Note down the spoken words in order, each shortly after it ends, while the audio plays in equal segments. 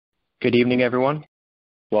Good evening, everyone.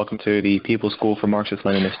 Welcome to the People's School for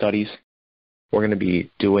Marxist-Leninist Studies. We're going to be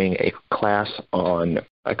doing a class on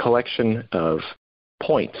a collection of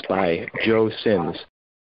points by Joe Sims.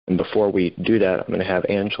 And before we do that, I'm going to have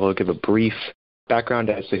Angela give a brief background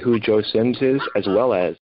as to who Joe Sims is, as well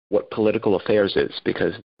as what Political Affairs is,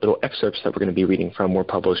 because little excerpts that we're going to be reading from were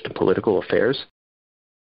published in Political Affairs.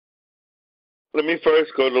 Let me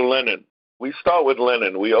first go to Lenin. We start with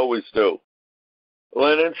Lenin. We always do.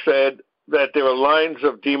 Lenin said that there are lines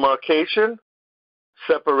of demarcation,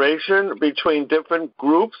 separation between different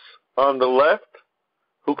groups on the left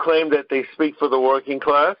who claim that they speak for the working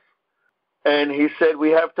class. And he said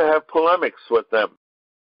we have to have polemics with them.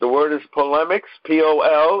 The word is polemics,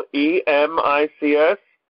 P-O-L-E-M-I-C-S,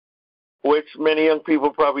 which many young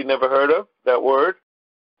people probably never heard of, that word.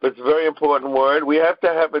 But it's a very important word. We have to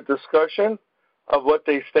have a discussion of what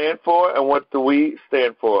they stand for and what do we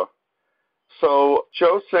stand for. So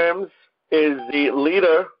Joe Sims is the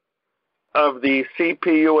leader of the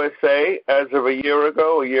CPUSA as of a year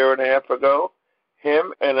and a half ago.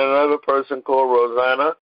 Him and another person called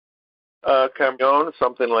Rosanna Camion,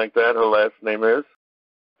 something like that, her last name is.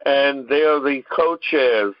 And they are the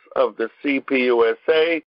co-chairs of the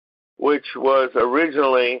CPUSA, which was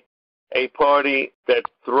originally a party that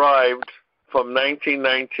thrived from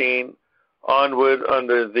 1919 onward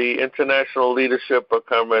under the international leadership of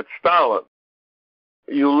Comrade Stalin.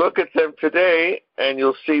 You look at them today, and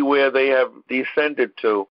you'll see where they have descended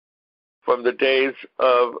to from the days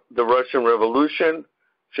of the Russian Revolution,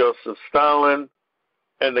 Joseph Stalin,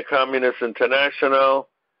 and the Communist International,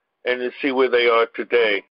 and you see where they are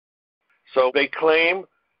today. So they claim,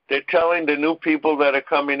 they're telling the new people that are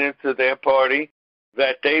coming into their party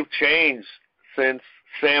that they've changed since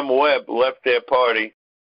Sam Webb left their party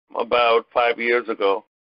about 5 years ago.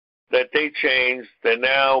 That they changed, they're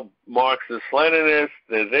now Marxist-Leninists,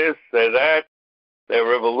 they're this, they're that, they're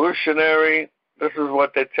revolutionary. This is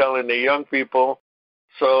what they're telling the young people.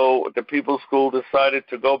 So the People's School decided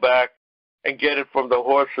to go back and get it from the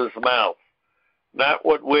horse's mouth. Not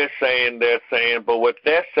what we're saying, they're saying, but what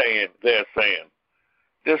they're saying, they're saying.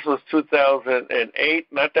 This was 2008,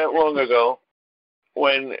 not that long ago,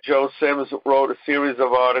 when Joe Sims wrote a series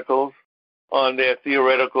of articles on their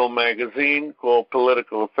theoretical magazine called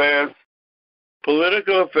Political Affairs.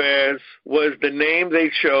 Political Affairs was the name they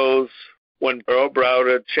chose when Earl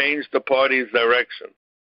Browder changed the party's direction.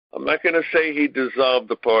 I'm not going to say he dissolved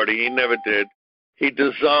the party. He never did. He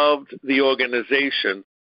dissolved the organization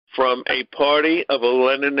from a party of a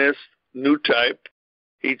Leninist new type.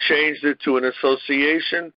 He changed it to an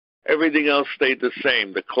association. Everything else stayed the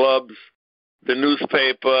same. The clubs, the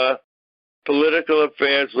newspaper. Political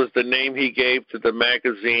Affairs was the name he gave to the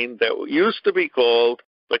magazine that used to be called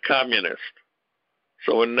The Communist.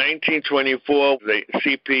 So in 1924, the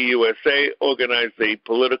CPUSA organized a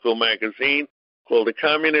political magazine called The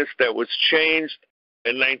Communist that was changed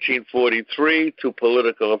in 1943 to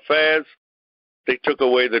Political Affairs. They took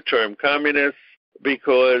away the term communist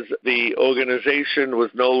because the organization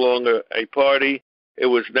was no longer a party. It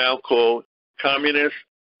was now called Communist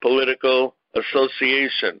Political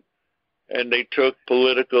Association. And they took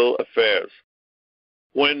Political Affairs.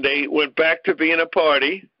 When they went back to being a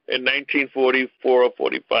party in 1944 or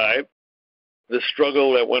 45, the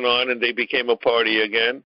struggle that went on and they became a party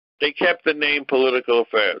again, they kept the name Political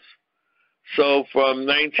Affairs. So from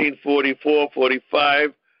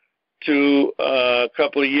 1944-45 to a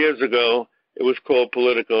couple of years ago, it was called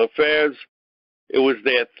Political Affairs. It was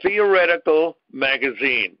their theoretical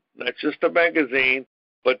magazine, not just a magazine,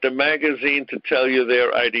 but the magazine to tell you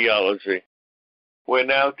their ideology. We're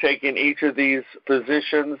now taking each of these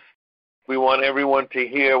positions. We want everyone to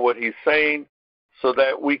hear what he's saying so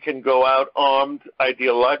that we can go out armed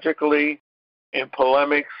ideologically in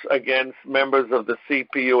polemics against members of the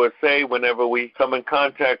CPUSA whenever we come in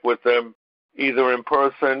contact with them, either in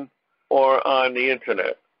person or on the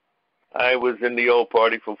Internet. I was in the old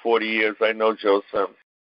party for 40 years. I know Joe Sims.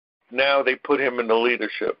 Now they put him in the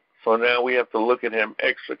leadership. So now we have to look at him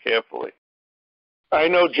extra carefully. I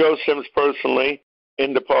know Joe Sims personally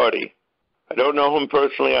in the party. I don't know him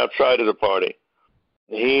personally outside of the party.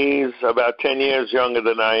 He's about 10 years younger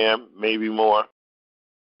than I am, maybe more.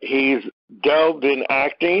 He's delved in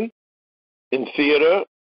acting, in theater,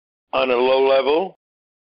 on a low level.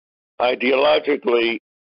 Ideologically,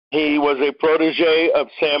 he was a protege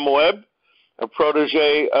of Sam Webb, a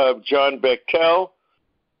protege of John Bechtel.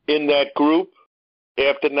 In that group,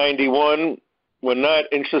 after 91, were not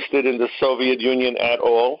interested in the Soviet Union at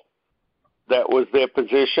all. That was their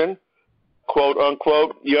position. Quote,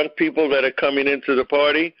 unquote, young people that are coming into the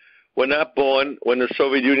party were not born when the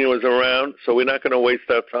Soviet Union was around, so we're not going to waste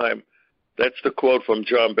our time That's the quote from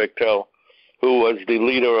John Bechtel, who was the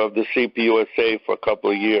leader of the CPUSA for a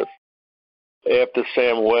couple of years after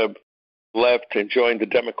Sam Webb left and joined the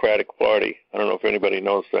Democratic Party. I don't know if anybody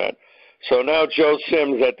knows that. So now Joe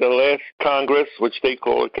Sims at the last Congress, which they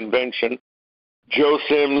call a convention, Joe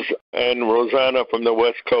Sims and Rosanna from the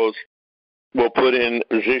West Coast will put in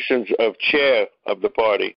positions of chair of the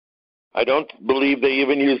party. I don't believe they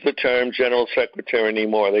even use the term general secretary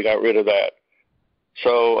anymore. They got rid of that.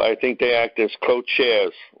 So I think they act as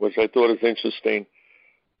co-chairs, which I thought is interesting.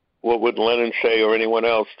 What would Lenin say or anyone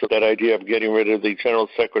else to that idea of getting rid of the general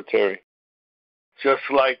secretary? Just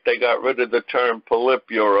like they got rid of the term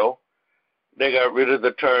Politburo, they got rid of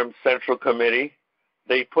the term Central Committee,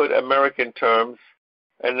 they put American terms,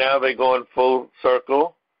 and now they're going full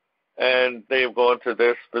circle, and they've gone to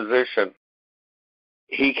this position.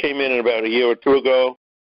 He came in about a year or two ago,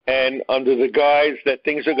 and under the guise that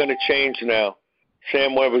things are going to change now.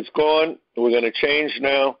 Sam Webb is gone, we're going to change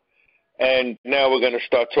now, and now we're going to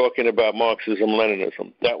start talking about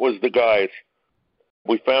Marxism-Leninism. That was the guise.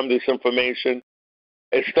 We found this information.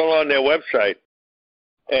 It's still on their website,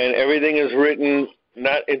 and everything is written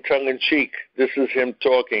not in tongue-in-cheek. This is him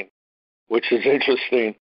talking, which is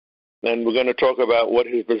interesting, and we're going to talk about what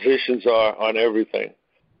his positions are on everything.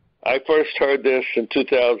 I first heard this in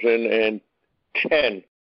 2010,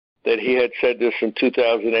 that he had said this in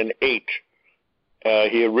 2008.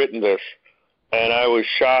 He had written this, and I was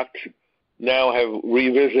shocked. Now have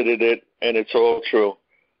revisited it, and it's all true.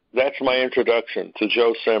 That's my introduction to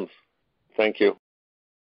Joe Sims. Thank you.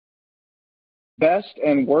 Best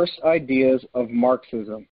and Worst Ideas of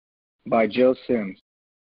Marxism by Joe Sims.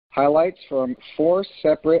 Highlights from 4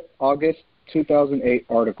 separate August 2008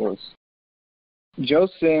 articles. Joe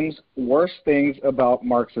Sims' Worst Things About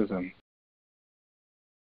Marxism.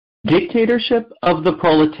 Dictatorship of the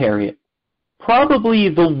proletariat. Probably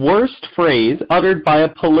the worst phrase uttered by a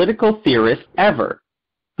political theorist ever.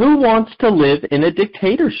 Who wants to live in a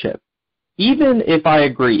dictatorship? Even if I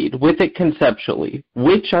agreed with it conceptually,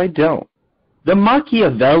 which I don't. The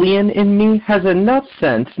Machiavellian in me has enough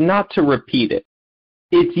sense not to repeat it.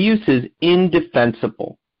 Its use is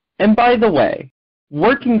indefensible. And by the way,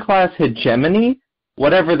 working class hegemony,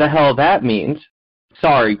 whatever the hell that means,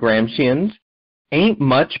 sorry Gramscians, ain't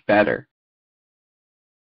much better.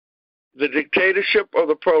 The dictatorship of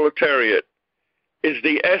the proletariat is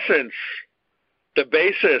the essence, the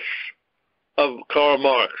basis of Karl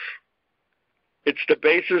Marx. It's the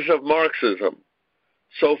basis of Marxism.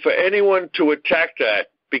 So for anyone to attack that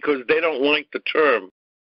because they don't like the term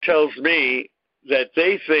tells me that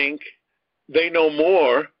they think they know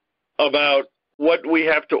more about what we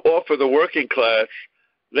have to offer the working class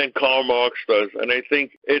than Karl Marx does. And I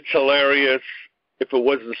think it's hilarious if it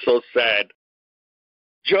wasn't so sad.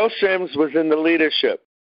 Joe Sims was in the leadership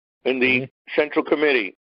in the Central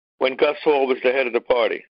Committee when Gus Hall was the head of the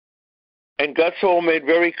party. And Gus Hall made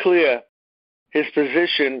very clear his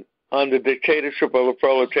position on the dictatorship of the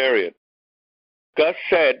proletariat. Gus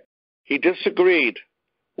said he disagreed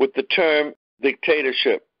with the term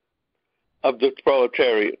dictatorship of the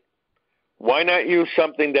proletariat. Why not use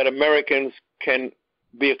something that Americans can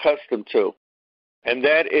be accustomed to? And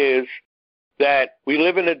that is that we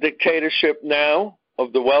live in a dictatorship now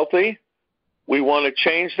of the wealthy. We want to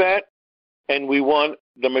change that, and we want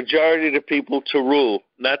the majority of the people to rule,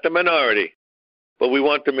 not the minority, but we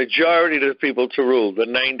want the majority of the people to rule, the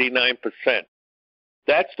 99%.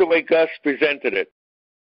 That's the way Gus presented it.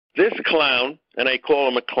 This clown, and I call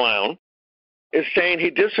him a clown, is saying he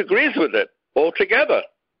disagrees with it altogether.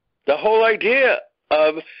 The whole idea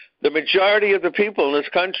of the majority of the people in this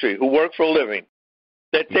country who work for a living,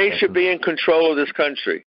 that they should be in control of this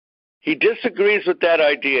country. He disagrees with that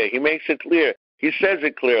idea. He makes it clear. He says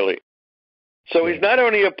it clearly. So he's not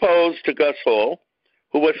only opposed to Gus Hall,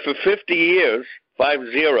 who was for 50 years,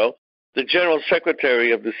 50, the General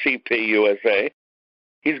Secretary of the CPUSA,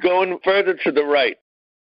 he's going further to the right.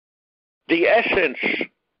 The essence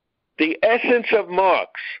of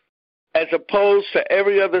Marx, as opposed to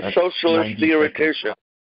every other socialist theoretician,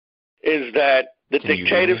 is that the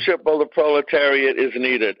dictatorship of the proletariat is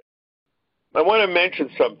needed. I want to mention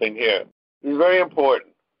something here. It's very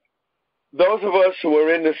important. Those of us who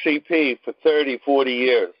are in the CP for 30, 40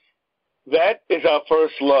 years, that is our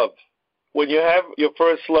first love. When you have your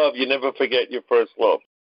first love, you never forget your first love.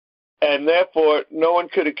 And therefore, no one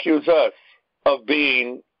could accuse us of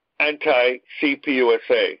being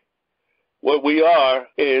anti-CPUSA. What we are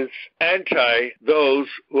is anti those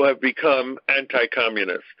who have become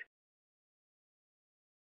anti-communist.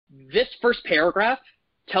 This first paragraph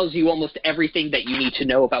tells you almost everything that you need to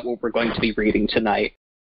know about what we're going to be reading tonight.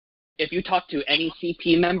 If you talk to any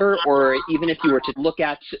CP member, or even if you were to look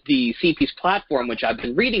at the CP's platform, which I've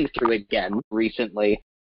been reading through again recently,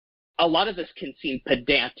 a lot of this can seem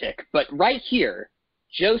pedantic. But right here,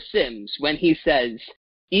 Joe Sims, when he says,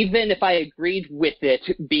 even if I agreed with it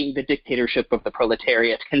being the dictatorship of the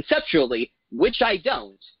proletariat conceptually, which I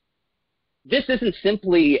don't, this isn't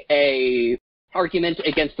simply a argument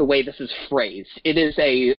against the way this is phrased. It is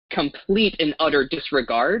a complete and utter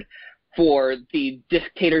disregard for the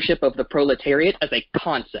dictatorship of the proletariat as a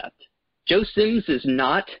concept. Joe Sims is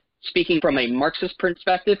not speaking from a Marxist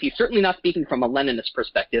perspective. He's certainly not speaking from a Leninist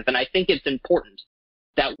perspective, and I think it's important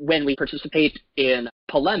that when we participate in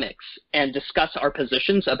polemics and discuss our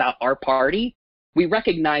positions about our party, we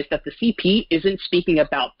recognize that the CP isn't speaking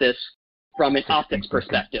about this from an optics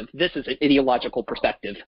perspective. This is an ideological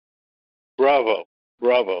perspective. Bravo.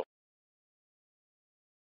 Bravo.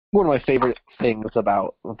 One of my favorite things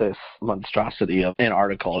about this monstrosity of an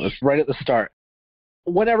article is right at the start.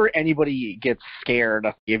 Whenever anybody gets scared,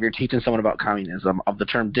 if you're teaching someone about communism, of the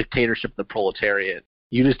term dictatorship of the proletariat,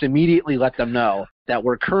 you just immediately let them know that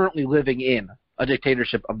we're currently living in a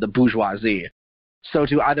dictatorship of the bourgeoisie. So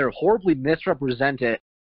to either horribly misrepresent it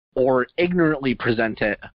or ignorantly present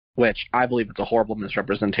it, which I believe it's a horrible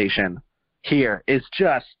misrepresentation here, is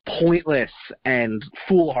just pointless and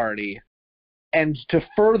foolhardy. And to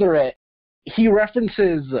further it, he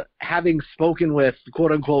references having spoken with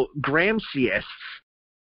quote-unquote Gramsciists.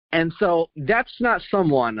 And so that's not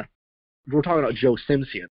someone, we're talking about Joe Sims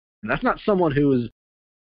here, that's not someone who's,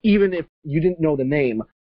 even if you didn't know the name,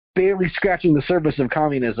 barely scratching the surface of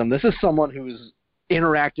communism. This is someone who's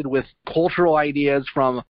interacted with cultural ideas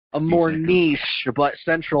from a more niche but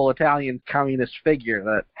central Italian communist figure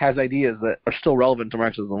that has ideas that are still relevant to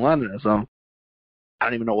Marxism and Leninism. I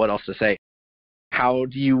don't even know what else to say. How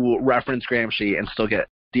do you reference Gramsci and still get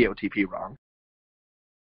DOTP wrong?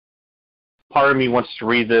 Part of me wants to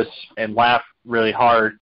read this and laugh really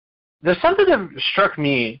hard. There's something that struck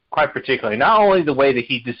me quite particularly, not only the way that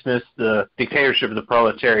he dismissed the dictatorship of the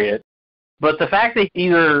proletariat, but the fact that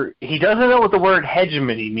either he doesn't know what the word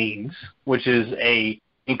hegemony means, which is a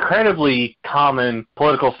incredibly common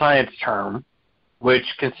political science term, which,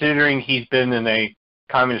 considering he's been in a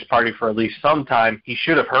Communist Party for at least some time, he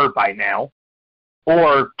should have heard by now,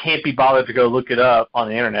 or can't be bothered to go look it up on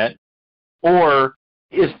the internet, or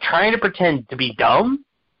is trying to pretend to be dumb.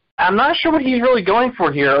 I'm not sure what he's really going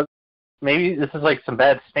for here. Maybe this is like some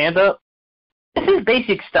bad stand-up. This is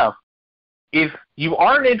basic stuff. If you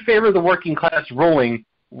aren't in favor of the working class ruling,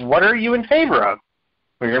 what are you in favor of?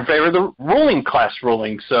 Well, you're in favor of the ruling class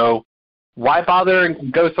ruling, so why bother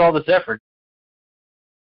and go through all this effort?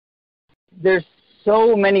 There's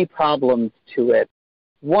so many problems to it.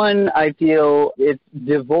 One, I feel it's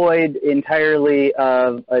devoid entirely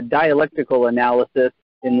of a dialectical analysis,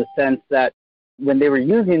 in the sense that when they were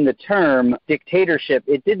using the term dictatorship,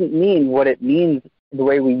 it didn't mean what it means the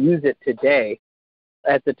way we use it today.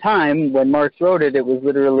 At the time, when Marx wrote it, it was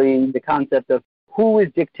literally the concept of who is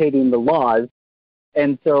dictating the laws.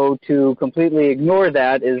 And so to completely ignore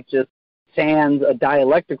that is just sans a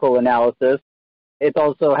dialectical analysis. It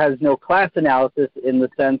also has no class analysis, in the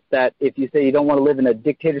sense that if you say you don't want to live in a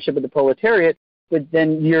dictatorship of the proletariat, but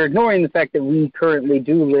then you're ignoring the fact that we currently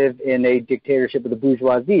do live in a dictatorship of the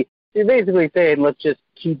bourgeoisie. You're basically saying, let's just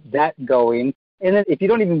keep that going. And then if you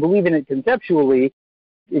don't even believe in it conceptually,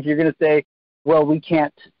 if you're going to say, well, we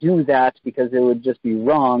can't do that because it would just be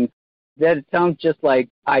wrong, that it sounds just like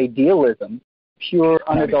idealism, pure,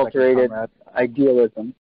 unadulterated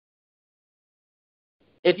idealism.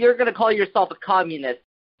 If you're going to call yourself a communist,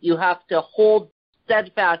 you have to hold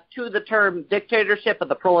steadfast to the term dictatorship of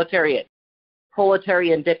the proletariat,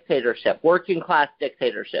 proletarian dictatorship, working class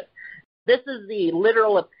dictatorship. This is the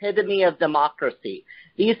literal epitome of democracy.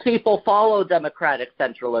 These people follow democratic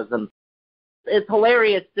centralism. It's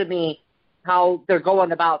hilarious to me how they're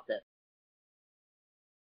going about this.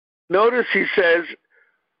 Notice he says,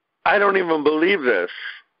 I don't even believe this.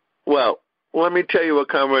 Well, let me tell you what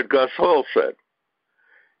Comrade Gus Hall said.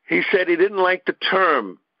 He said he didn't like the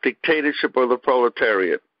term dictatorship of the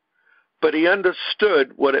proletariat, but he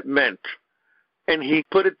understood what it meant. And he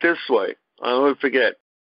put it this way, I'll never forget.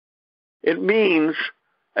 It means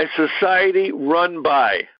a society run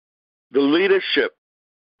by the leadership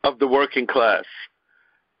of the working class.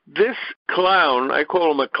 This clown, I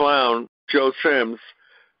call him a clown, Joe Sims,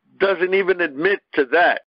 doesn't even admit to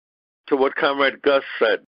that, to what Comrade Gus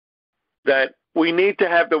said, that we need to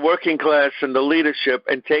have the working class and the leadership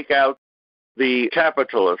and take out the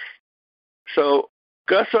capitalists. So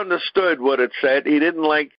Gus understood what it said. He didn't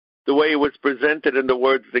like the way it was presented in the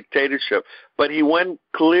words dictatorship. But he went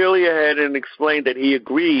clearly ahead and explained that he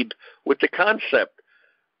agreed with the concept.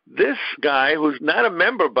 This guy, who's not a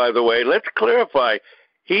member, by the way, let's clarify,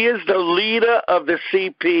 he is the leader of the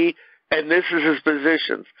CP, and this is his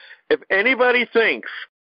positions. If anybody thinks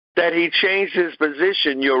that he changed his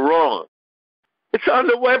position, you're wrong. It's on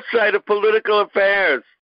the website of Political Affairs,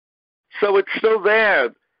 so it's still there.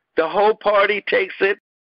 The whole party takes it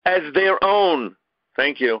as their own.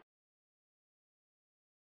 Thank you.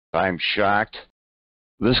 I'm shocked.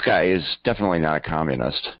 This guy is definitely not a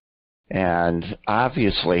communist and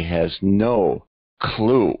obviously has no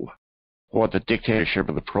clue what the dictatorship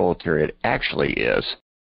of the proletariat actually is.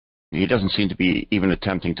 He doesn't seem to be even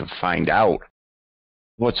attempting to find out.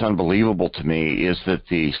 What's unbelievable to me is that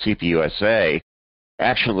the CPUSA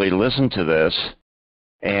actually listened to this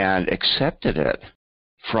and accepted it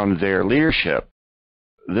from their leadership.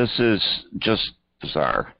 This is just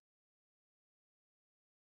bizarre.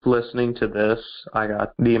 Listening to this, I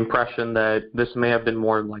got the impression that this may have been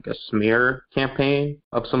more like a smear campaign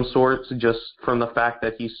of some sort, just from the fact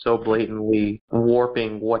that he's so blatantly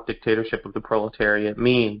warping what dictatorship of the proletariat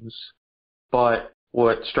means. But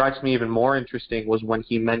what strikes me even more interesting was when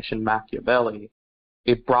he mentioned Machiavelli.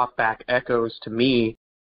 It brought back echoes to me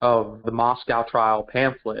of the Moscow trial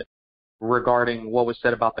pamphlet regarding what was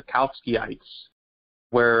said about the Kautskyeites,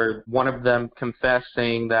 where one of them confessed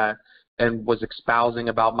saying that and was espousing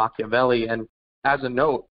about Machiavelli. And as a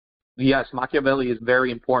note, yes, Machiavelli is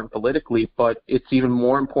very important politically, but it's even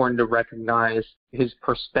more important to recognize his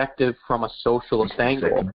perspective from a socialist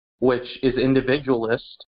angle, which is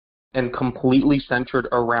individualist and completely centered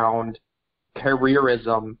around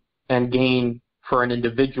careerism and gain for an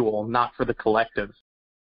individual, not for the collective.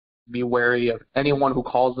 Be wary of anyone who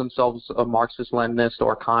calls themselves a Marxist-Leninist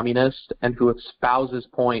or communist and who espouses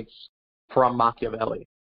points from Machiavelli.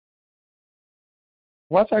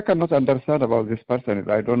 What I cannot understand about this person is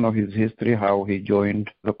I don't know his history, how he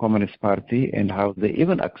joined the Communist Party, and how they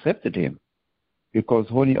even accepted him.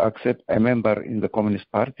 Because when you accept a member in the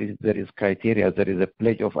Communist Party, there is criteria, there is a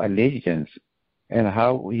pledge of allegiance. And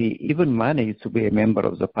how he even managed to be a member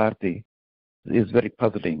of the party is very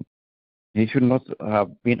puzzling. He should not have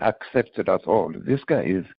been accepted at all. This guy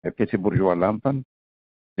is a petty bourgeois lumpen.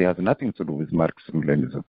 He has nothing to do with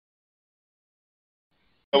Marxism-Leninism.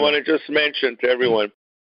 I want to just mention to everyone,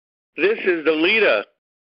 this is the leader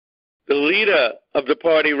of the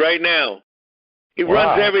party right now. He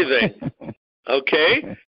runs everything,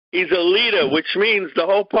 okay? He's a leader, which means the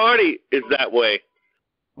whole party is that way.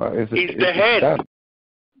 Well, He's the head.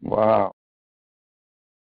 Wow.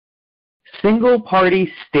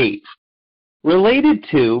 Single-party states. Related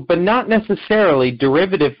to, but not necessarily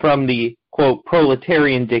derivative from the, quote,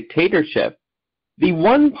 proletarian dictatorship, the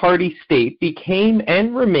one-party state became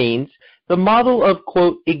and remains the model of,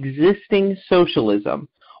 quote, existing socialism,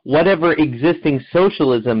 whatever existing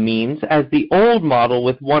socialism means, as the old model,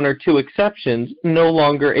 with one or two exceptions, no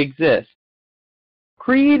longer exists.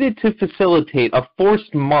 Created to facilitate a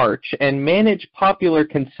forced march and manage popular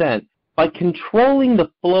consent by controlling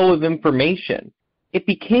the flow of information, it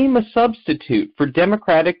became a substitute for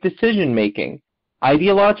democratic decision-making,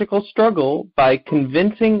 ideological struggle by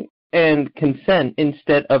convincing and consent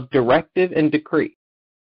instead of directive and decree.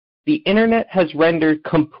 The Internet has rendered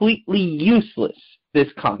completely useless this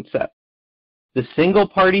concept. The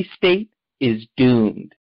single-party state is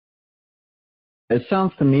doomed. It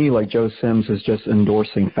sounds to me like Joe Sims is just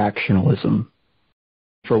endorsing factionalism.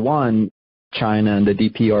 For one, China and the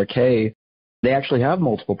DPRK, they actually have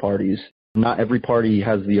multiple parties. Not every party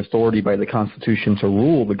has the authority by the Constitution to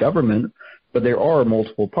rule the government, but there are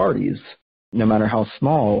multiple parties, no matter how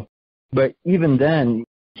small. But even then,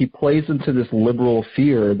 he plays into this liberal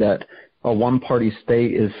fear that a one-party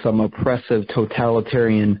state is some oppressive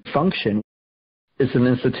totalitarian function. It's an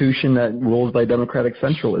institution that rules by democratic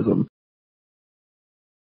centralism.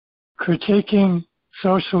 Critiquing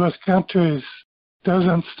socialist countries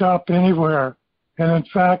doesn't stop anywhere. And in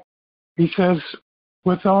fact, he says,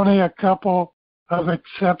 with only a couple of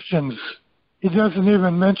exceptions. He doesn't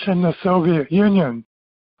even mention the Soviet Union,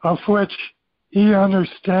 of which he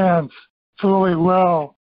understands fully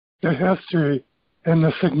well the history and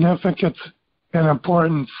the significance and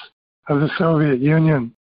importance of the Soviet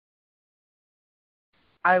Union.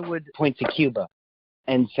 I would point to Cuba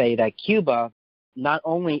and say that Cuba not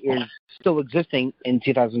only is still existing in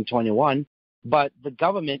 2021, but the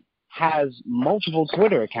government has multiple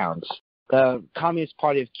Twitter accounts. The Communist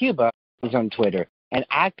Party of Cuba is on Twitter and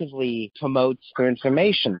actively promotes their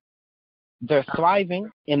information. They're thriving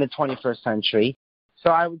in the 21st century, So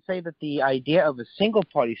I would say that the idea of a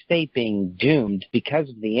single-party state being doomed because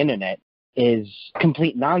of the internet is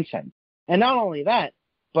complete nonsense. And not only that,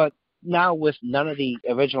 but now with none of the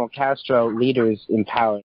original Castro leaders in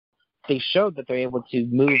power, they showed that they're able to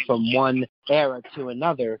move from one era to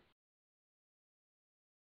another.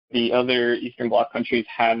 The other Eastern Bloc countries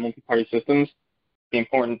had multi-party systems. The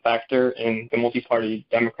important factor in the multi-party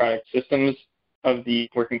democratic systems of the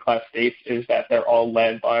working class states is that they're all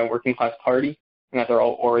led by a working class party and that they're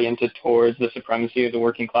all oriented towards the supremacy of the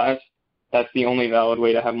working class. That's the only valid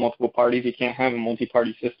way to have multiple parties. You can't have a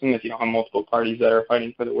multi-party system if you don't have multiple parties that are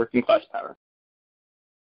fighting for the working class power.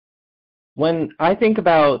 When I think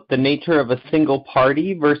about the nature of a single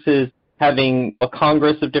party versus having a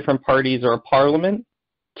Congress of different parties or a parliament,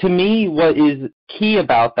 to me, what is key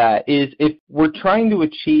about that is if we're trying to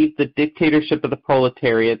achieve the dictatorship of the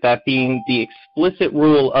proletariat, that being the explicit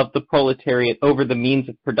rule of the proletariat over the means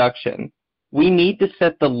of production, we need to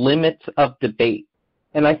set the limits of debate.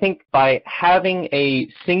 And I think by having a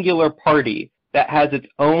singular party that has its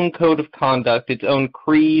own code of conduct, its own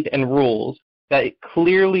creed and rules, that it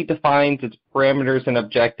clearly defines its parameters and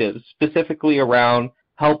objectives, specifically around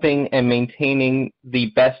helping and maintaining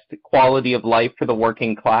the best quality of life for the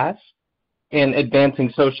working class and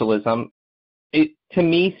advancing socialism, it to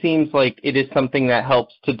me seems like it is something that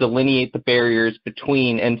helps to delineate the barriers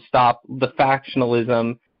between and stop the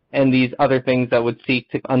factionalism and these other things that would seek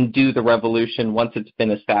to undo the revolution once it's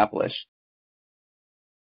been established.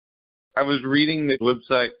 I was reading the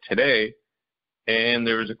website today, and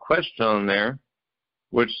there was a question on there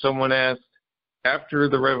which someone asked, after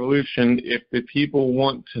the revolution, if the people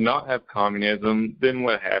want to not have communism, then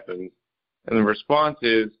what happens? And the response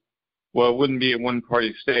is, well, it wouldn't be a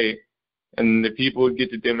one-party state, and the people would get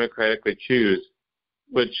to democratically choose,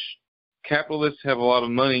 which capitalists have a lot of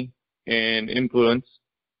money and influence.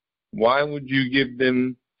 Why would you give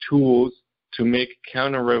them tools to make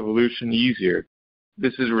counter-revolution easier?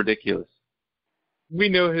 This is ridiculous. We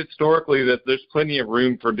know historically that there's plenty of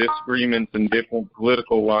room for disagreements and different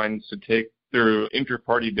political lines to take through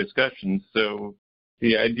inter-party discussions, so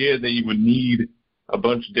the idea that you would need a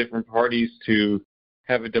bunch of different parties to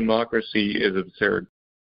have a democracy is absurd.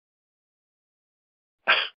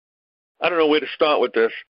 I don't know where to start with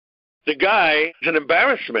this. The guy is an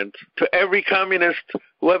embarrassment to every communist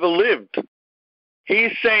who ever lived.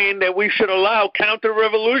 He's saying that we should allow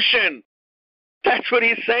counter-revolution. That's what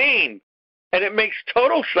he's saying. And it makes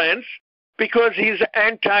total sense because he's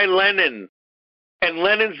anti-Lenin. And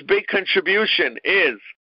Lenin's big contribution is,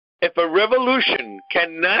 if a revolution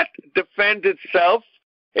cannot defend itself,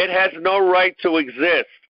 it has no right to exist.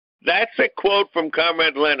 That's a quote from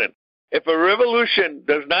Comrade Lenin. If a revolution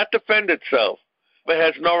does not defend itself, it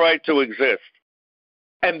has no right to exist.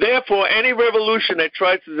 And therefore, any revolution that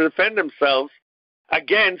tries to defend themselves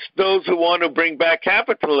against those who want to bring back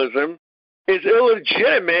capitalism is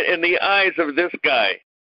illegitimate in the eyes of this guy.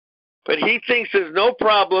 But he thinks there's no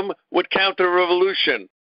problem with counter-revolution.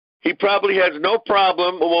 He probably has no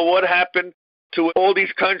problem with what happened to all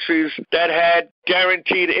these countries that had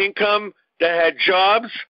guaranteed income, that had jobs,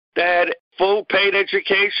 that had full paid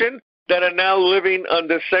education, that are now living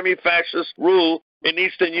under semi-fascist rule in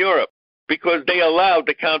Eastern Europe because they allowed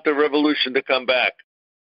the counter-revolution to come back.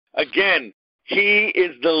 Again, he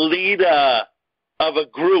is the leader of a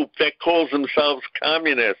group that calls themselves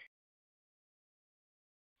communist.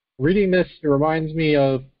 Reading this reminds me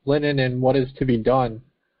of Lenin and What Is to Be Done,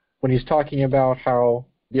 when he's talking about how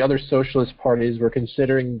the other socialist parties were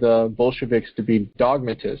considering the Bolsheviks to be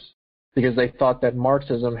dogmatists because they thought that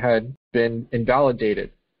Marxism had been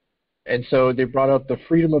invalidated. And so they brought up the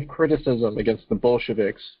freedom of criticism against the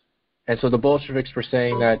Bolsheviks. And so the Bolsheviks were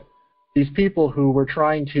saying that these people who were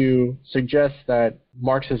trying to suggest that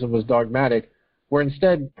Marxism was dogmatic were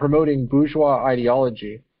instead promoting bourgeois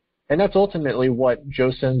ideology. And that's ultimately what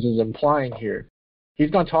Joe Sims is implying here.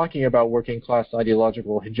 He's not talking about working class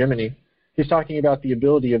ideological hegemony. He's talking about the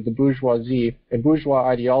ability of the bourgeoisie and bourgeois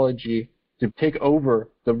ideology to take over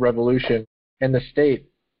the revolution and the state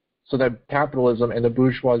so that capitalism and the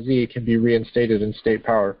bourgeoisie can be reinstated in state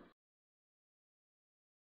power.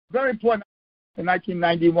 Very important. In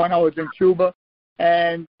 1991, I was in Cuba,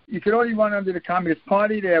 and you could only run under the Communist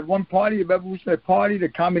Party. They have one party, the Revolutionary Party, the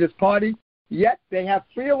Communist Party. Yet they have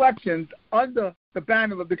 3 elections under the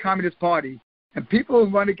banner of the Communist Party. And people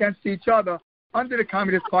who run against each other under the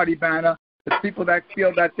Communist Party banner, the people that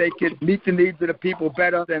feel that they could meet the needs of the people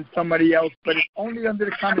better than somebody else, but it's only under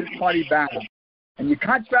the Communist Party banner. And you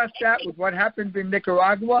contrast that with what happened in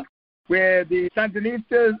Nicaragua, where the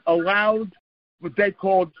Sandinistas allowed what they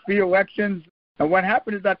called free elections. And what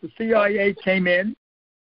happened is that the CIA came in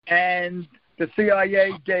and the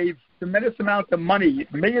CIA gave tremendous amounts of money.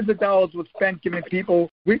 Millions of dollars were spent giving people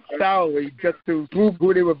weak salary just to prove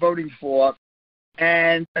who they were voting for.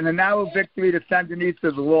 And a narrow victory, the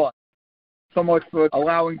Sandinistas lost. So much for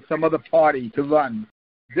allowing some other party to run.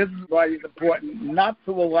 This is why it's important not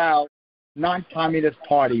to allow non-communist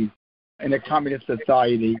parties in a communist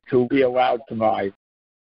society to be allowed to survive.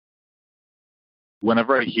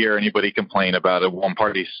 Whenever I hear anybody complain about a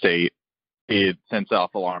one-party state, it sends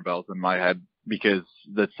off alarm bells in my head because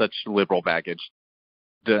that's such liberal baggage.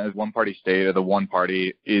 The one-party state or the one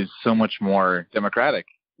party is so much more democratic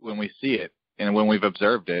when we see it and when we've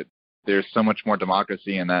observed it. There's so much more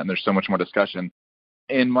democracy in that, and there's so much more discussion.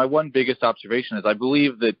 And my one biggest observation is I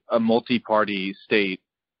believe that a multi-party state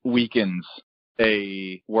weakens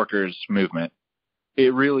a workers' movement.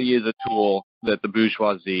 It really is a tool that the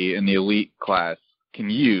bourgeoisie and the elite class can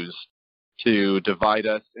use to divide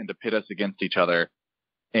us and to pit us against each other.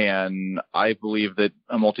 And I believe that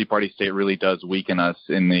a multi-party state really does weaken us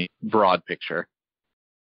in the broad picture.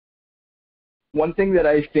 One thing that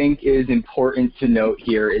I think is important to note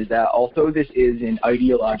here is that although this is an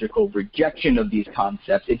ideological rejection of these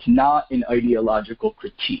concepts, it's not an ideological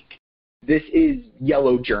critique. This is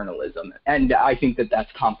yellow journalism, and I think that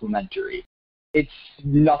that's complementary. It's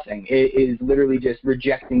nothing. It is literally just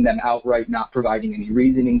rejecting them outright, not providing any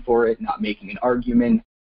reasoning for it, not making an argument.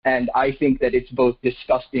 And I think that it's both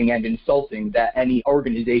disgusting and insulting that any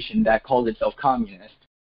organization that calls itself communist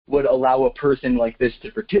would allow a person like this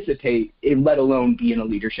to participate, let alone be in a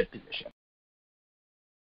leadership position.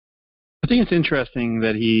 I think it's interesting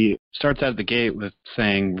that he starts out of the gate with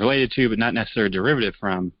saying related to, but not necessarily derivative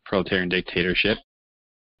from, proletarian dictatorship.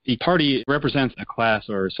 The party represents a class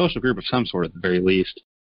or a social group of some sort at the very least.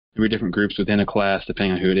 There are different groups within a class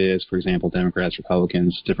depending on who it is. For example, Democrats,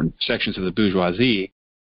 Republicans, different sections of the bourgeoisie.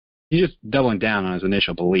 He's just doubling down on his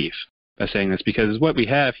initial belief by saying this because what we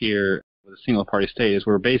have here with a single party state is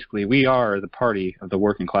we are the party of the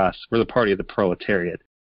working class. We're the party of the proletariat.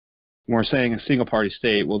 When we're saying a single party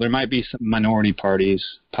state, well, there might be some minority parties,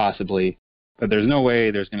 possibly, but there's no way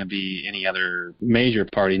there's going to be any other major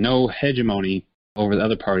party, no hegemony over the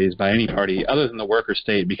other parties by any party other than the worker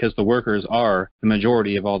state, because the workers are the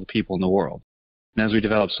majority of all the people in the world. And as we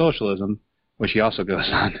develop socialism, which he also goes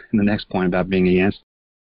on in the next point about being against,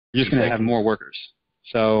 you're just going to have more workers.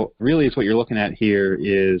 So really it's what you're looking at here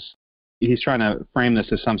is he's trying to frame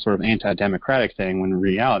this as some sort of anti-democratic thing when in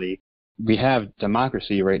reality we have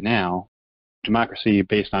democracy right now, democracy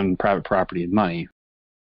based on private property and money.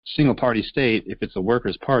 Single party state, if it's a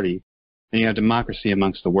workers' party, then you have democracy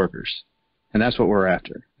amongst the workers. And that's what we're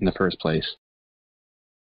after in the first place.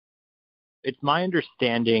 It's my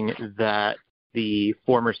understanding that the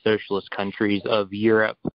former socialist countries of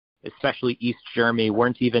Europe, especially East Germany,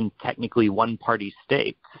 weren't even technically one-party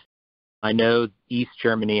states. I know East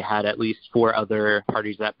Germany had at least 4 other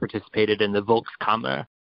parties that participated in the Volkskammer.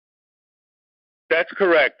 That's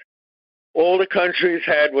correct. All the countries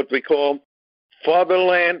had what we call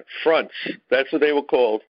fatherland fronts. That's what they were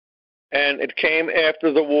called. And it came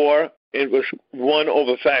after the war. It was won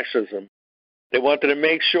over fascism. They wanted to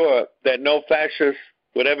make sure that no fascist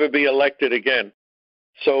would ever be elected again.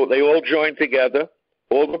 So they all joined together,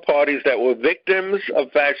 all the parties that were victims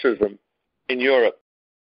of fascism in Europe.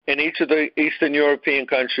 In each of the Eastern European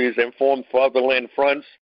countries, they formed fatherland fronts,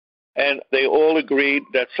 and they all agreed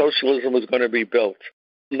that socialism was going to be built,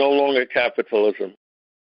 no longer capitalism.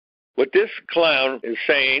 What this clown is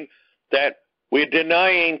saying, that we're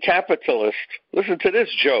denying capitalists, listen to this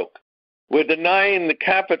joke, we're denying the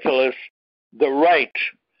capitalists the right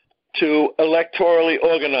to electorally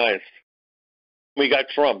organize. We got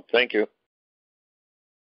Trump. Thank you.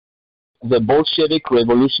 The Bolshevik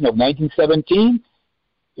Revolution of 1917,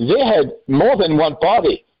 they had more than one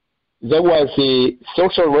party. There was the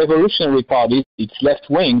Social Revolutionary Party, its left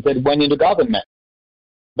wing, that went into government.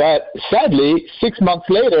 But sadly, 6 months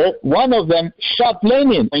later, one of them shot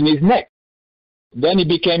Lenin in his neck. Then he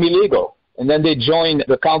became illegal. And then they joined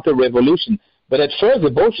the counter-revolution. But at first, the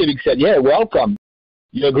Bolsheviks said, yeah, welcome.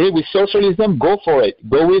 You agree with socialism? Go for it.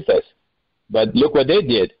 Go with us. But look what they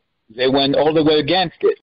did. They went all the way against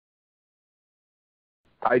it.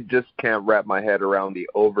 I just can't wrap my head around the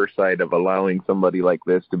oversight of allowing somebody like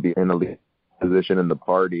this to be in a leadership position in the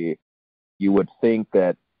party. You would think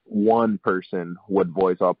that one person would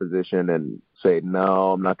voice opposition and say,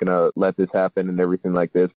 no, I'm not going to let this happen and everything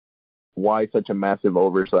like this. Why such a massive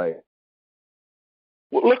oversight?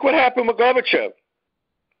 Well, look what happened with Gorbachev.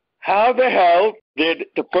 How the hell did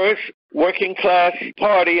the first working class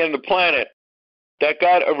party on the planet that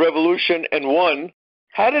got a revolution and won,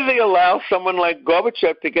 how did they allow someone like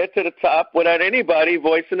Gorbachev to get to the top without anybody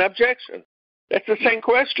voicing objection? That's the same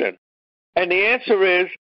question. And the answer is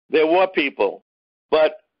there were people,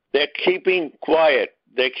 but they're keeping quiet.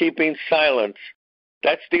 They're keeping silence.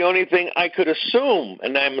 That's the only thing I could assume,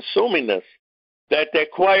 and I'm assuming this, that they're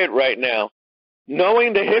quiet right now.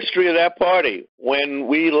 Knowing the history of that party when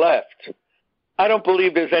we left, I don't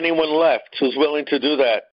believe there's anyone left who's willing to do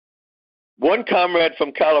that. One comrade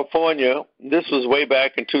from California, this was way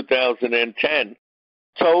back in 2010,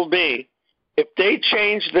 told me if they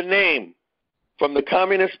change the name from the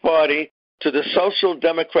Communist Party to the Social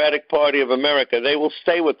Democratic Party of America, they will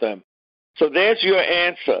stay with them. So there's your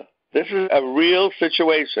answer. This is a real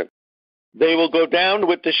situation. They will go down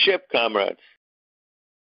with the ship, comrades.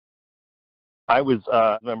 I was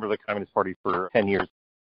a member of the Communist Party for 10 years.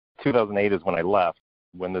 2008 is when I left,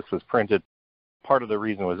 when this was printed. Part of the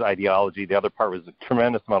reason was ideology. The other part was a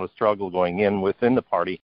tremendous amount of struggle going in within the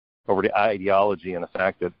party over the ideology and the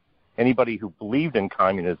fact that anybody who believed in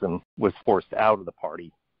communism was forced out of the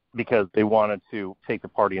party because they wanted to take the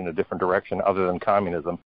party in a different direction other than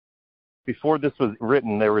communism. Before this was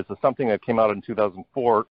written, there was something that came out in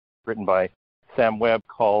 2004 written by Sam Webb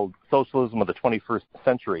called Socialism of the 21st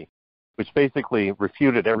Century, which basically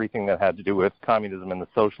refuted everything that had to do with communism and the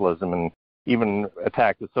socialism and even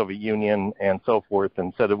attacked the Soviet Union and so forth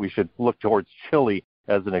and said that we should look towards Chile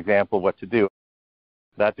as an example of what to do.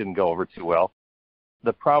 That didn't go over too well.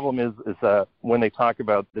 The problem is when they talk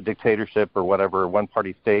about the dictatorship or whatever,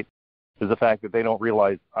 one-party state, is the fact that they don't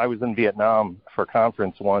realize I was in Vietnam for a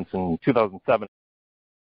conference once in 2007.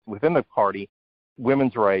 Within the party,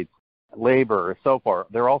 women's rights, labor, so far,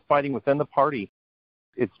 they're all fighting within the party.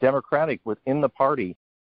 It's democratic within the party.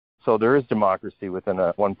 So there is democracy within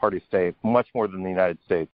a one-party state, much more than the United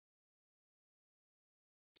States.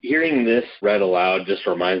 Hearing this read aloud just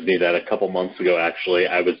reminds me that a couple months ago, actually,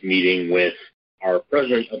 I was meeting with our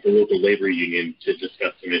president of the local labor union to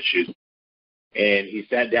discuss some issues. And he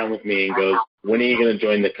sat down with me and goes, when are you going to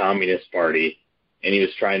join the Communist Party? And he was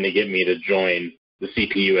trying to get me to join the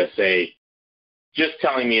CPUSA, just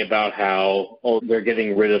telling me about how, they're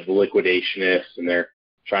getting rid of the liquidationists and they're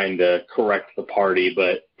trying to correct the party.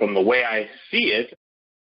 But from the way I see it,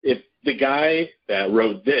 if the guy that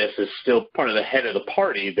wrote this is still part of the head of the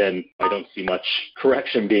party, then I don't see much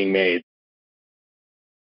correction being made.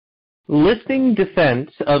 Listing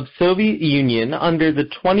defense of Soviet Union under the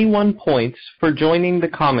 21 points for joining the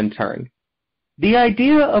Comintern. The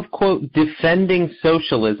idea of, quote, defending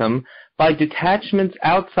socialism by detachments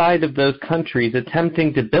outside of those countries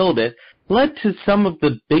attempting to build it led to some of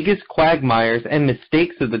the biggest quagmires and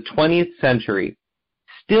mistakes of the 20th century.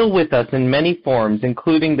 Still with us in many forms,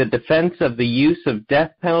 including the defense of the use of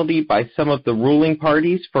death penalty by some of the ruling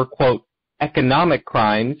parties for, quote, economic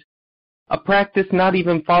crimes, a practice not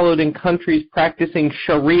even followed in countries practicing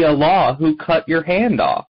Sharia law who cut your hand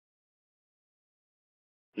off.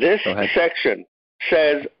 This section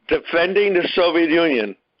says defending the Soviet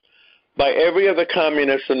Union by every other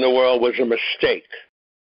communist in the world was a mistake.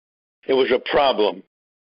 It was a problem.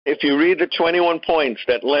 If you read the 21 points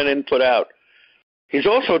that Lenin put out, he's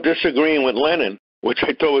also disagreeing with Lenin, which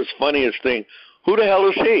I thought was the funniest thing. Who the hell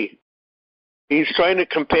is he? He's trying to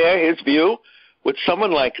compare his view with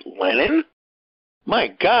someone like Lenin? My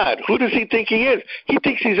God, who does he think he is? He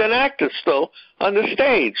thinks he's an actor still on the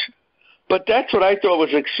stage. But that's what I thought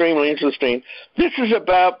was extremely interesting. This is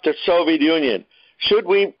about the Soviet Union. Should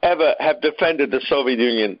we ever have defended the Soviet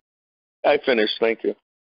Union? I finished. Thank you.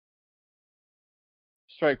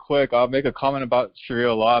 Just right quick, I'll make a comment about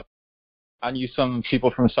Sharia law. I knew some people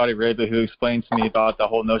from Saudi Arabia who explained to me about the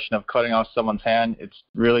whole notion of cutting off someone's hand. It's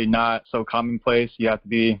really not so commonplace. You have to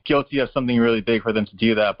be guilty of something really big for them to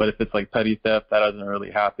do that. But if it's like petty theft, that doesn't really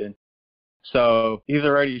happen. So he's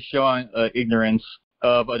already showing ignorance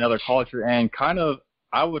of another culture and kind of,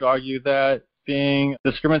 I would argue that being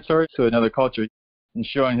discriminatory to another culture and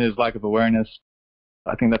showing his lack of awareness,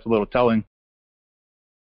 I think that's a little telling.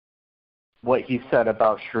 What he said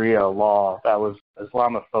about Sharia law, that was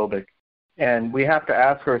Islamophobic. And we have to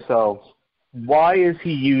ask ourselves, why is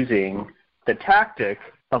he using the tactic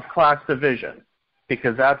of class division?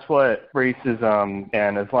 Because that's what racism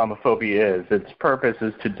and Islamophobia is. Its purpose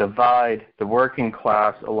is to divide the working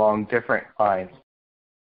class along different lines.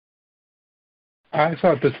 I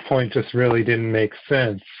thought this point just really didn't make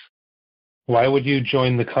sense. Why would you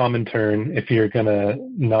join the Comintern if you're going to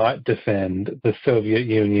not defend the Soviet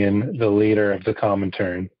Union, the leader of the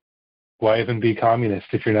Comintern? Why even be communist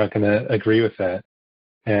if you're not going to agree with that?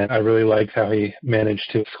 And I really liked how he managed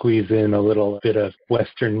to squeeze in a little bit of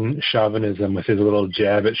Western chauvinism with his little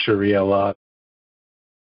jab at Sharia law.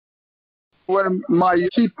 One of my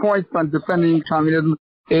key points on defending communism,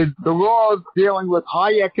 is the laws dealing with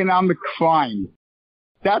high economic crime.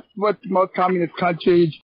 That's what most communist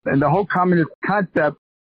countries and the whole communist concept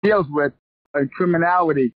deals with,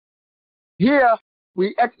 criminality. Here,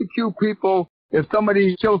 we execute people. If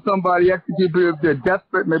somebody kills somebody, execute people. If they're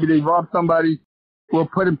desperate, maybe they rob somebody, we'll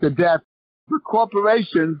put them to death. The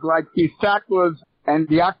corporations like the Sacklers and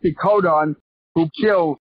the Oxycodone, who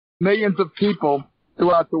kill millions of people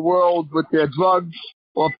throughout the world with their drugs,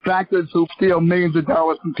 or bankers who steal millions of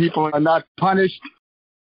dollars from people and are not punished.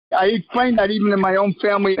 I explain that even in my own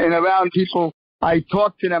family and around people, I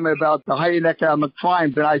talk to them about the high economic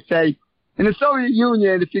crimes, and I say, in the Soviet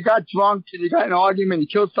Union, if you got drunk and you got in an argument, you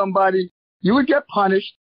killed somebody, you would get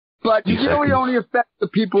punished, but you really only affect the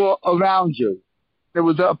people around you. It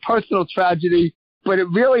was a personal tragedy, but it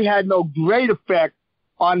really had no great effect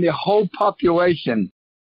on the whole population.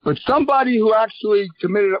 But somebody who actually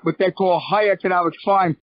committed what they call high economic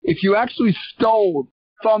crime, if you actually stole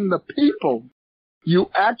from the people, you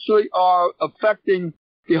actually are affecting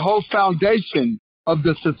the whole foundation of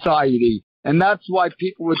the society. And that's why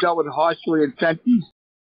people were dealt with harshly and sentenced.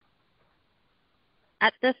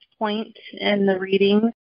 At this point in the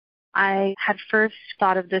reading, I had first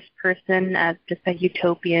thought of this person as just a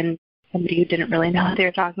utopian, somebody who didn't really know what they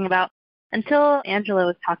were talking about, until Angela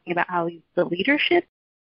was talking about how he's the leadership,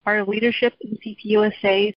 our leadership in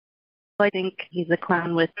CPUSA. I think he's a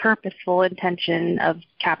clown with purposeful intention of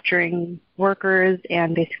capturing workers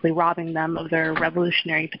and basically robbing them of their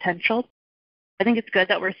revolutionary potential. I think it's good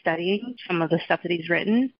that we're studying some of the stuff that he's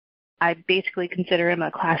written. I basically consider him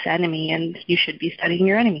a class enemy, and you should be studying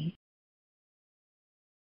your enemy.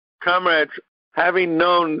 Comrades, having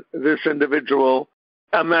known this individual,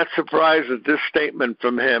 I'm not surprised at this statement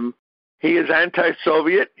from him. He is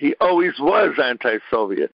anti-Soviet. He always was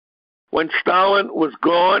anti-Soviet. When Stalin was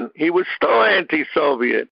gone, he was still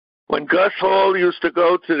anti-Soviet. When Gus Hall used to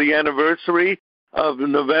go to the anniversary of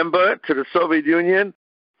November to the Soviet Union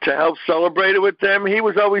to help celebrate it with them, he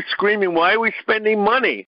was always screaming, why are we spending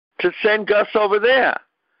money to send Gus over there?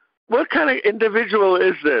 What kind of individual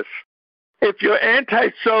is this? If you're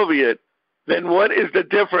anti-Soviet, then what is the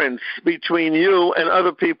difference between you and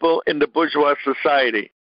other people in the bourgeois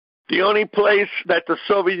society? The only place that the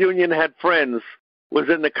Soviet Union had friends was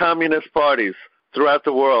in the communist parties throughout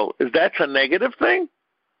the world. Is that a negative thing?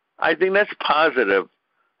 I think that's positive.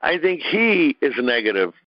 I think he is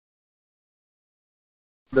negative.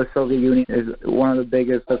 The Soviet Union is one of the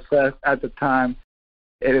biggest success at the time.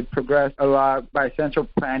 It had progressed a lot by central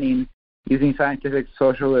planning, using scientific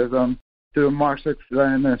socialism, to the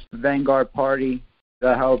Marxist-Leninist vanguard party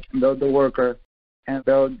that helped build the worker and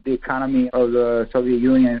build the economy of the Soviet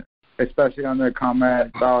Union, especially under Comrade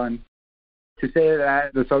Stalin. To say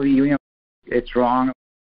that the Soviet Union, it's wrong,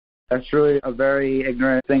 that's really a very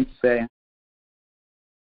ignorant thing to say.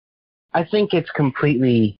 I think it's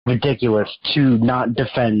completely ridiculous to not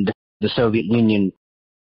defend the Soviet Union.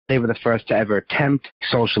 They were the first to ever attempt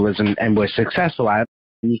socialism and were successful at it.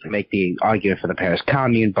 You can make the argument for the Paris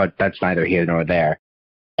Commune, but that's neither here nor there.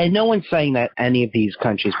 And no one's saying that any of these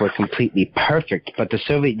countries were completely perfect, but the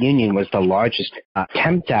Soviet Union was the largest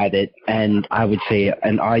attempt at it, and I would say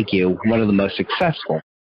and argue one of the most successful.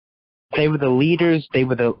 They were the leaders, they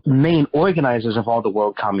were the main organizers of all the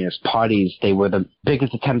world communist parties. They were the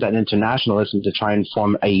biggest attempt at internationalism to try and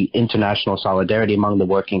form an international solidarity among the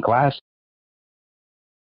working class.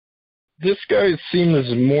 This guy seems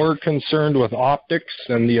more concerned with optics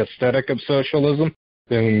and the aesthetic of socialism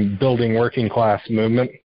than building working class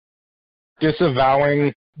movement.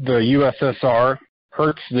 Disavowing the USSR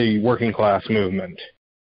hurts the working class movement.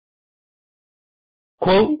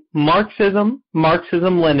 Quote, Marxism,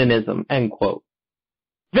 Marxism-Leninism, end quote.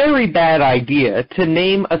 Very bad idea to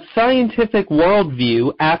name a scientific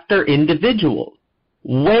worldview after individuals.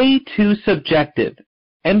 Way too subjective.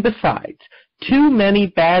 And besides, too many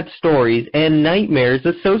bad stories and nightmares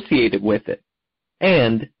associated with it.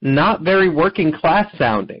 And not very working class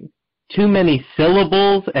sounding. Too many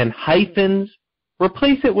syllables and hyphens.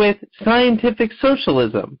 Replace it with scientific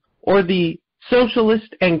socialism or the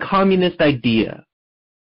socialist and communist idea.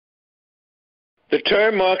 The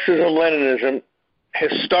term Marxism-Leninism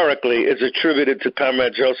historically is attributed to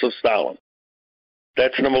Comrade Joseph Stalin.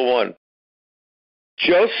 That's number one.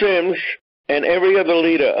 Joe Sims and every other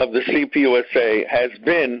leader of the CPUSA has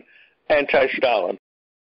been anti-Stalin.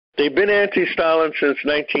 They've been anti-Stalin since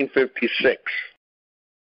 1956.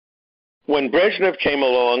 When Brezhnev came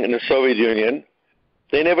along in the Soviet Union,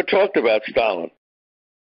 they never talked about Stalin.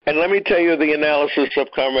 And let me tell you the analysis of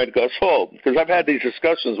Comrade Gus Hall, because I've had these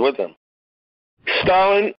discussions with him.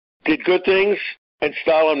 Stalin did good things, and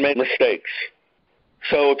Stalin made mistakes.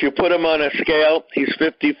 So if you put him on a scale, he's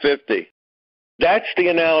 50-50. That's the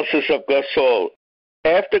analysis of Gus Hall.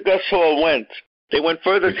 After Gus Hall went, they went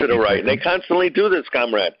further to the right. And they constantly do this,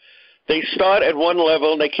 comrade. They start at one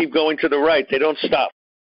level and they keep going to the right. They don't stop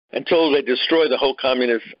until they destroy the whole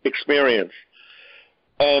communist experience.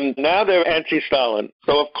 And now they're anti-Stalin.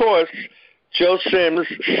 So, of course, Joe Sims,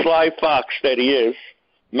 sly fox that he is,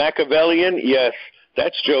 Machiavellian, yes,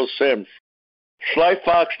 that's Joe Sims. Sly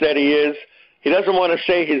fox that he is, he doesn't want to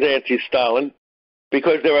say he's anti-Stalin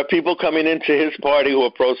because there are people coming into his party who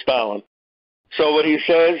are pro-Stalin. So what he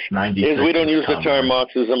says is we don't use the term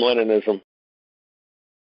Marxism-Leninism.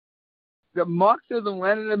 The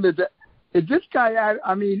Marxism-Leninism is this guy,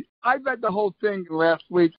 I mean, I read the whole thing last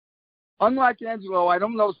week. Unlike Angelo, I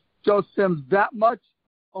don't know Joe Sims that much,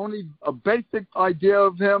 only a basic idea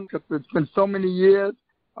of him because it's been so many years.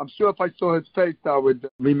 I'm sure if I saw his face, I would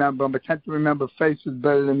remember him. I tend to remember faces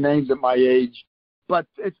better than names at my age. But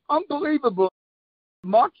it's unbelievable.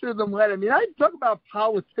 Marxism-Lenin, I mean, I talk about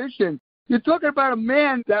politicians. You're talking about a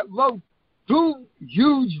man that wrote 2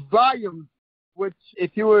 huge volumes, which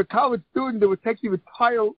if you were a college student, it would take you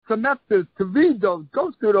entire semesters to read those,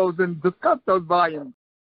 go through those, and discuss those volumes.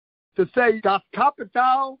 To say Das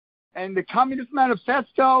Kapital and the Communist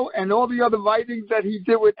Manifesto and all the other writings that he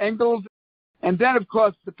did with Engels. And then, of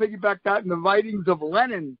course, to piggyback that in the writings of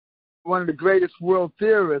Lenin, one of the greatest world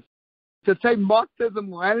theorists. To say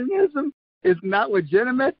Marxism-Leninism is not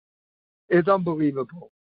legitimate is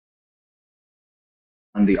unbelievable.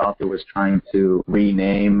 And the author was trying to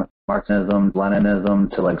rename Marxism,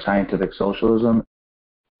 Leninism to like scientific socialism.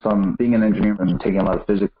 From being an engineer and taking a lot of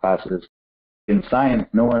physics classes, in science,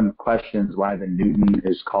 no one questions why the Newton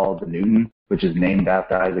is called the Newton, which is named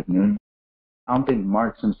after Isaac Newton. I don't think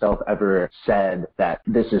Marx himself ever said that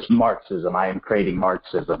this is Marxism, I am creating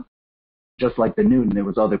Marxism. Just like the Newton, there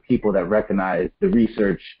was other people that recognized the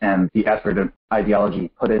research and the effort and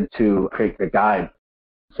ideology put into create the guide.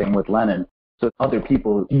 Same with Lenin. So other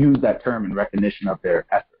people use that term in recognition of their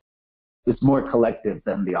effort. It's more collective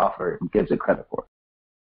than the author gives it credit for.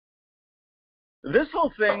 This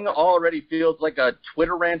whole thing already feels like a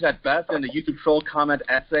Twitter rant at best and a YouTube troll comment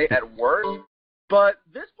essay at worst. But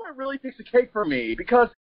this point really takes the cake for me because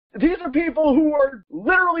these are people who are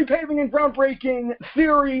literally paving a groundbreaking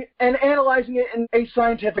theory and analyzing it in a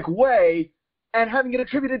scientific way, and having it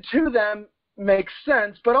attributed to them makes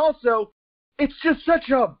sense, but also it's just such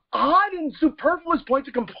a odd and superfluous point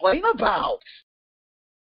to complain about.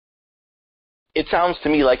 It sounds to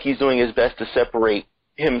me like he's doing his best to separate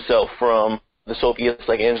himself from the Soviets,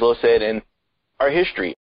 like Angelo said, and our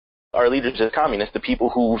history, our leaders as communists, the people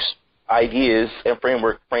whose ideas and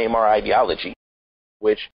framework frame our ideology,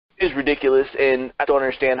 which is ridiculous, and I don't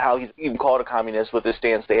understand how he's even called a communist with the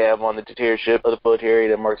stance they have on the dictatorship of the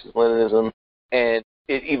proletariat and Marxism-Leninism, and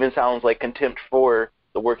it even sounds like contempt for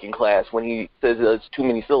the working class when he says it's too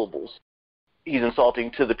many syllables. He's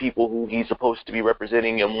insulting to the people who he's supposed to be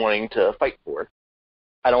representing and wanting to fight for.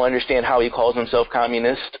 I don't understand how he calls himself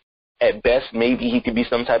communist. At best, maybe he could be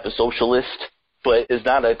some type of socialist, but is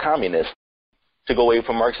not a communist. To go away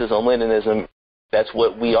from Marxism-Leninism, that's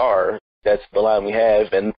what we are. That's the line we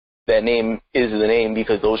have, and that name is the name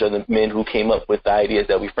because those are the men who came up with the ideas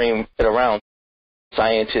that we frame it around.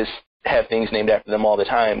 Scientists have things named after them all the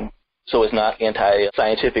time, so it's not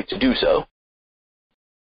anti-scientific to do so.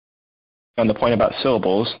 On the point about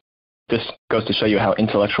syllables, this goes to show you how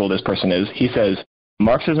intellectual this person is. He says,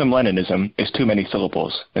 Marxism-Leninism is too many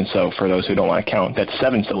syllables, and so for those who don't want to count, that's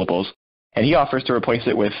 7 syllables, and he offers to replace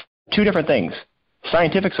it with 2 different things.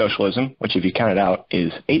 Scientific socialism, which if you count it out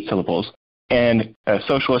is 8 syllables, and a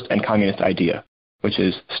socialist and communist idea, which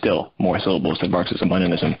is still more syllables than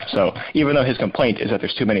Marxism-Leninism. So even though his complaint is that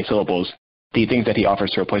there's too many syllables, the things that he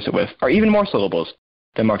offers to replace it with are even more syllables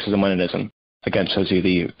than Marxism-Leninism. Again, shows you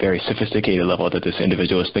the very sophisticated level that this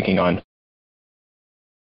individual is thinking on.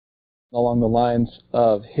 Along the lines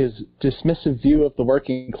of his dismissive view of the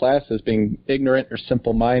working class as being ignorant or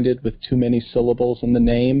simple-minded with too many syllables in the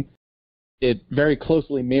name, it very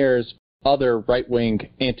closely mirrors other right-wing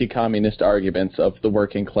anti-communist arguments of the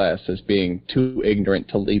working class as being too ignorant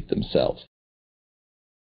to lead themselves.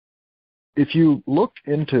 If you look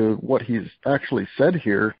into what he's actually said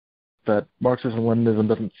here, that Marxism-Leninism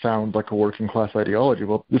doesn't sound like a working-class ideology,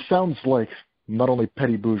 well, this sounds like not only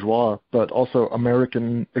petty bourgeois, but also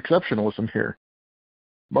American exceptionalism here.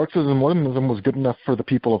 Marxism-Leninism was good enough for the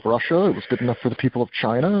people of Russia, it was good enough for the people of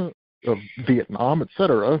China, of Vietnam,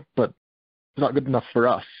 etc., but it's not good enough for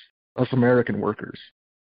us American workers.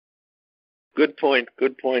 Good point,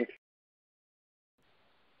 good point.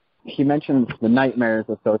 He mentions the nightmares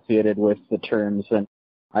associated with the terms, and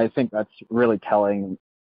I think that's really telling.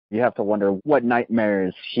 You have to wonder what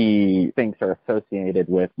nightmares he thinks are associated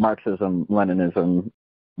with Marxism, Leninism,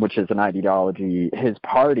 which is an ideology his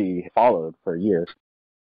party followed for years.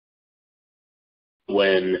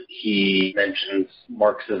 When he mentions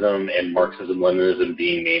Marxism and Marxism-Leninism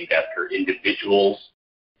being named after individuals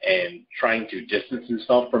and trying to distance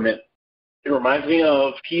himself from it, it reminds me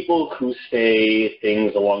of people who say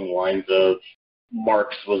things along the lines of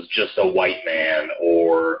Marx was just a white man,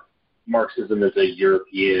 or Marxism is a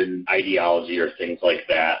European ideology, or things like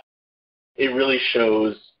that. It really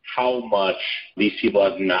shows how much these people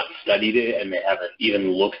have not studied it, and they haven't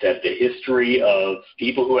even looked at the history of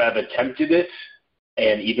people who have attempted it,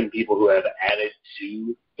 and even people who have added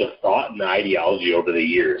to the thought and the ideology over the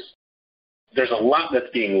years. There's a lot that's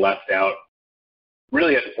being left out.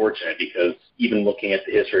 Really unfortunate, because even looking at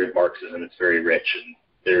the history of Marxism, it's very rich, and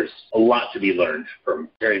there's a lot to be learned from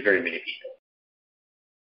very, very many people.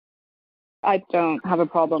 I don't have a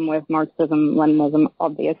problem with Marxism, Leninism,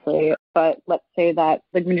 obviously, but let's say that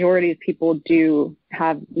the majority of people do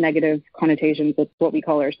have negative connotations with what we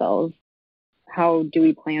call ourselves. How do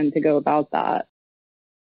we plan to go about that?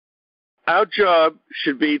 Our job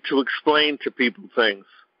should be to explain to people things.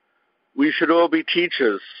 We should all be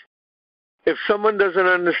teachers. If someone doesn't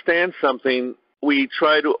understand something, we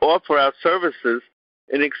try to offer our services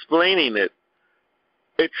in explaining it.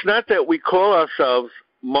 It's not that we call ourselves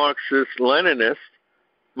Marxist-Leninist,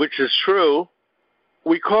 which is true.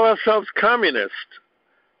 We call ourselves communist.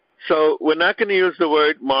 So we're not going to use the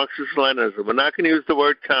word Marxist-Leninism. We're not going to use the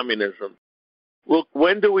word communism. Well,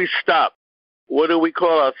 when do we stop? What do we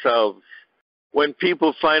call ourselves? When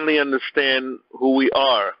people finally understand who we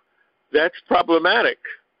are. That's problematic.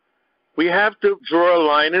 We have to draw a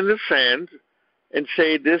line in the sand and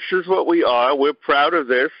say, this is what we are. We're proud of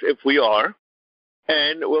this if we are.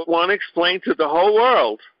 And we'll want to explain to the whole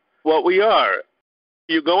world what we are.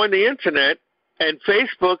 You go on the internet, and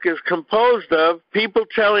Facebook is composed of people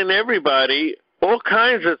telling everybody all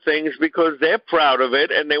kinds of things because they're proud of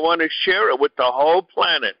it and they want to share it with the whole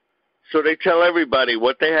planet. So they tell everybody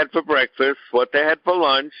what they had for breakfast, what they had for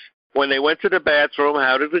lunch, when they went to the bathroom,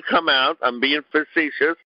 how did it come out. I'm being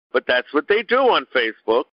facetious, but that's what they do on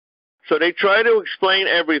Facebook. So they try to explain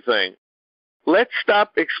everything. Let's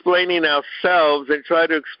stop explaining ourselves and try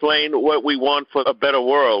to explain what we want for a better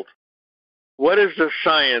world. What is the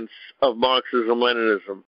science of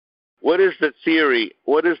Marxism-Leninism? What is the theory?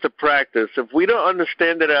 What is the practice? If we don't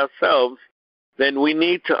understand it ourselves, then we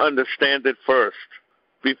need to understand it first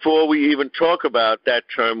before we even talk about that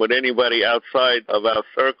term with anybody outside of our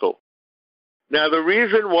circle. Now, the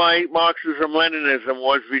reason why Marxism-Leninism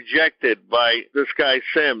was rejected by this guy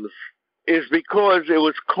Sims is because it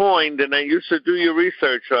was coined, and I used to do your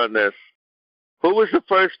research on this. Who was the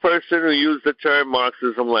first person who used the term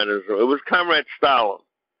Marxism-Leninism? It was Comrade Stalin.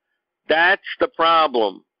 That's the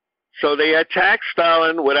problem. So they attacked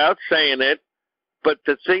Stalin without saying it, but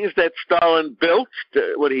the things that Stalin built,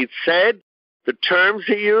 what he said, the terms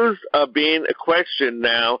he used are being questioned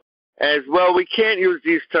now as, well, we can't use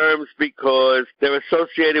these terms because they're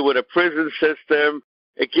associated with a prison system.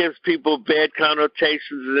 It gives people bad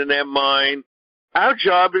connotations in their mind. Our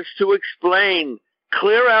job is to explain,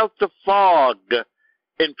 clear out the fog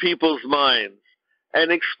in people's minds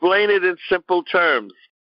and explain it in simple terms.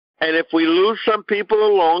 And if we lose some people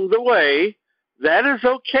along the way, that is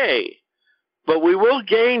okay. But we will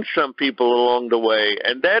gain some people along the way,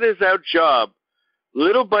 and that is our job,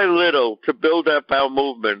 little by little, to build up our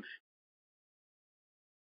movements.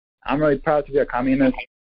 I'm really proud to be a communist.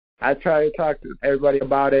 I try to talk to everybody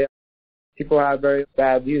about it. People have very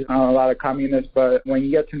bad views on a lot of communists, but when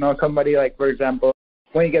you get to know somebody, like, for example,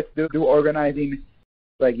 when you get to do organizing,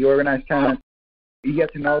 like you organize tournaments, you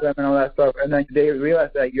get to know them and all that stuff, and then they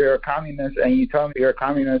realize that you're a communist, and you tell them you're a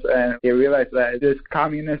communist, and they realize that this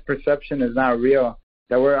communist perception is not real,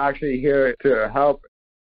 that we're actually here to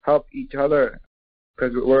help each other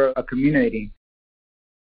because we're a community.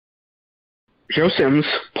 Joe Sims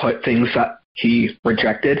put things that he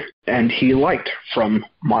rejected and he liked from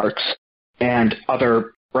Marx and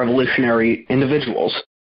other revolutionary individuals.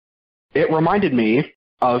 It reminded me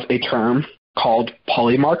of a term called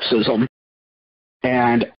polymarxism,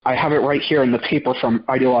 and I have it right here in the paper from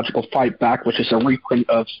Ideological Fight Back, which is a reprint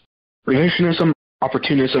of Revisionism,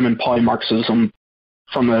 Opportunism, and Polymarxism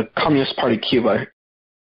from the Communist Party Cuba.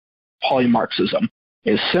 Polymarxism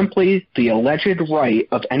is simply the alleged right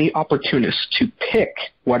of any opportunist to pick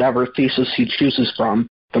whatever thesis he chooses from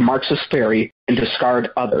the Marxist theory and discard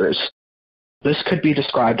others. This could be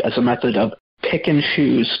described as a method of pick and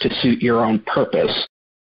choose to suit your own purpose.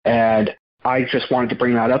 And I just wanted to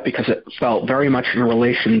bring that up because it felt very much in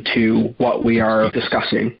relation to what we are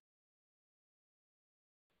discussing.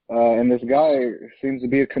 And this guy seems to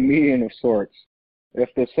be a comedian of sorts. If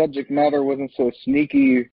the subject matter wasn't so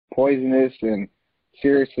sneaky, poisonous, and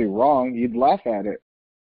seriously wrong, you'd laugh at it.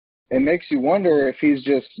 It makes you wonder if he's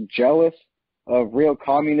just jealous of real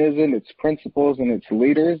communism, its principles, and its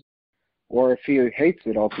leaders, or if he hates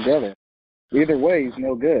it altogether. Either way, he's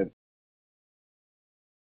no good.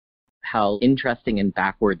 How interesting and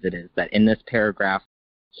backwards it is that in this paragraph,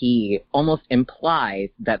 he almost implies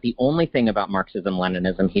that the only thing about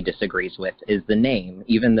Marxism-Leninism he disagrees with is the name,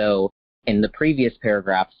 even though in the previous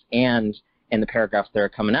paragraphs and in the paragraphs that are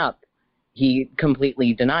coming up, he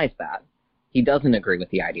completely denies that. He doesn't agree with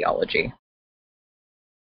the ideology.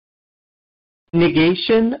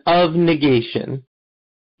 Negation of negation.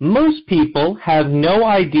 Most people have no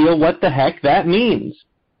idea what the heck that means.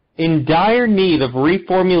 In dire need of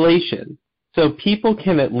reformulation, so people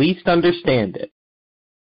can at least understand it.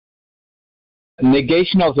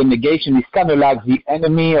 Negation of the negation is kind of like the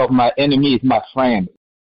enemy of my enemy is my friend.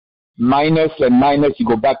 Minus and minus, you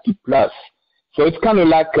go back to plus. So it's kind of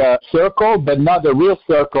like a circle, but not a real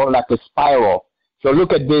circle, like a spiral. So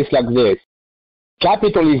look at this like this.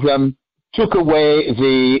 Capitalism took away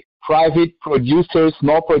the private producers,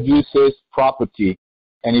 small producers' property,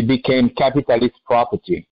 and it became capitalist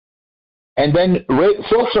property. And then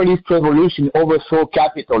socialist revolution overthrew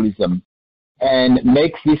capitalism and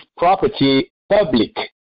makes this property public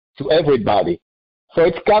to everybody. So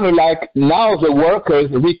it's kind of like now the workers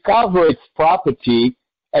recover its property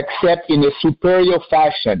except in a superior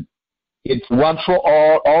fashion. It's one for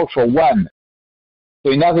all for one.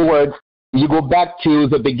 So in other words, you go back to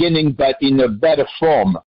the beginning but in a better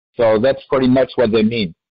form. So that's pretty much what they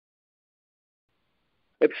mean.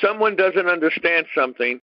 If someone doesn't understand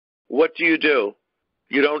something, what do?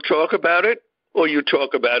 You don't talk about it, or you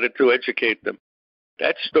talk about it to educate them?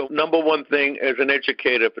 That's the number one thing as an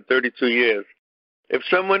educator for 32 years. If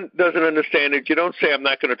someone doesn't understand it, you don't say, I'm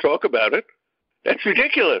not going to talk about it. That's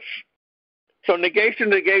ridiculous. So negation.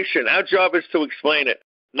 Our job is to explain it,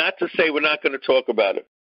 not to say we're not going to talk about it.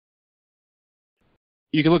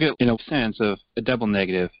 You can look at it in a sense of a double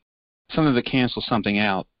negative, something that cancels something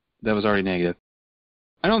out that was already negative.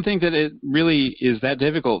 I don't think that it really is that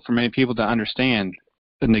difficult for many people to understand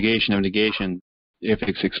the negation of negation if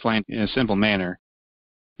it's explained in a simple manner.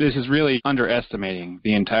 This is really underestimating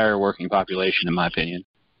the entire working population, in my opinion.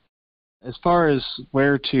 As far as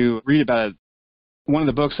where to read about it, one of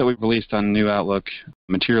the books that we've released on New Outlook,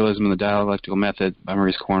 Materialism and the Dialectical Method by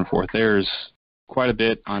Maurice Cornforth, there's quite a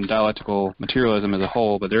bit on dialectical materialism as a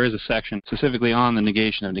whole, but there is a section specifically on the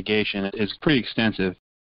negation of negation. It's pretty extensive.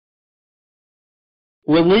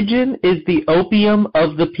 Religion is the opium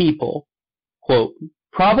of the people. Quote,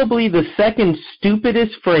 probably the second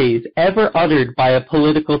stupidest phrase ever uttered by a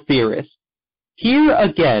political theorist. Here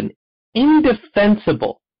again,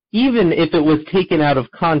 indefensible, even if it was taken out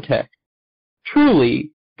of context.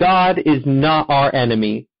 Truly, God is not our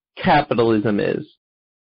enemy. Capitalism is.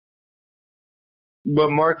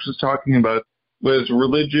 What Marx was talking about was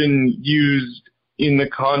religion used in the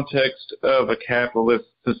context of a capitalist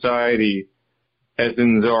society, as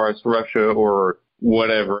in Tsarist Russia or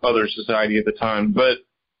whatever other society at the time. But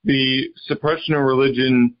the suppression of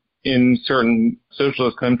religion in certain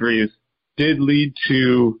socialist countries did lead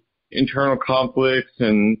to internal conflicts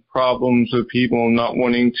and problems with people not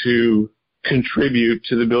wanting to contribute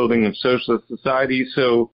to the building of socialist society.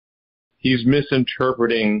 So he's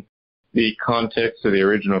misinterpreting the context of the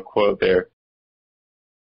original quote there.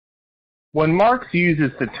 When Marx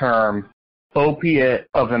uses the term opiate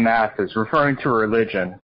of the masses, referring to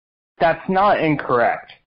religion, that's not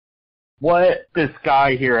incorrect. What this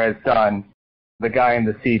guy here has done, the guy in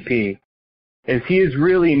the CP, is he is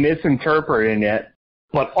really misinterpreting it,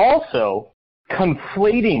 but also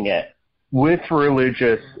conflating it with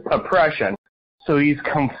religious oppression. So he's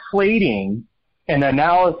conflating an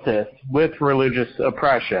analysis with religious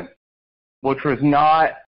oppression, which was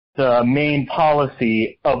not the main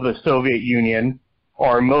policy of the Soviet Union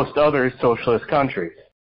or most other socialist countries.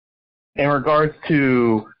 In regards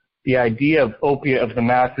to the idea of opiate of the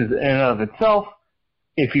masses in and of itself,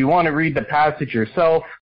 if you want to read the passage yourself,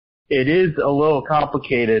 it is a little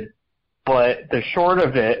complicated, but the short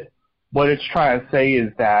of it, what it's trying to say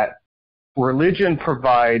is that religion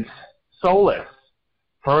provides solace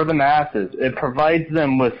for the masses. It provides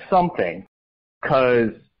them with something,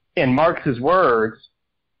 because in Marx's words,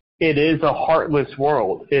 it is a heartless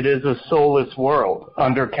world. It is a soulless world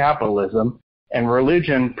under capitalism, and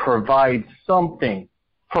religion provides something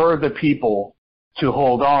for the people to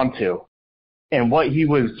hold on to. And what he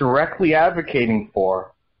was directly advocating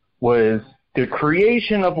for was the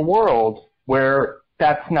creation of a world where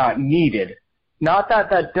that's not needed. Not that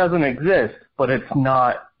that doesn't exist, but it's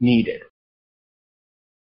not needed.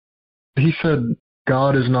 He said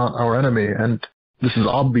God is not our enemy, and this is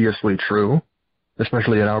obviously true,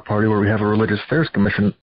 especially in our party where we have a religious affairs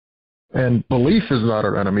commission. And belief is not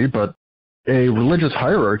our enemy, but a religious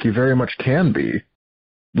hierarchy very much can be.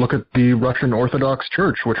 Look at the Russian Orthodox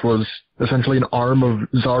Church, which was essentially an arm of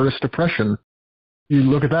Tsarist oppression. You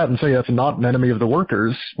look at that and say that's not an enemy of the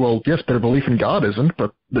workers. Well, yes, their belief in God isn't,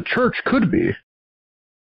 but the church could be.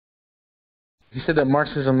 He said that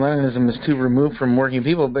Marxism-Leninism is too removed from working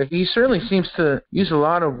people, but he certainly seems to use a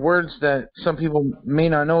lot of words that some people may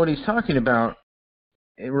not know what he's talking about.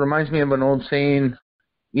 It reminds me of an old saying,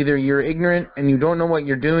 either you're ignorant and you don't know what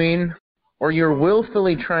you're doing, or you're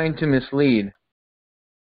willfully trying to mislead.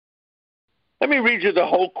 Let me read you the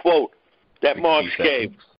whole quote that Marx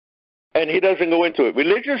gave, and he doesn't go into it.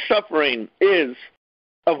 Religious suffering is,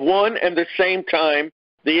 of one and the same time,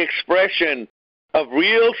 the expression of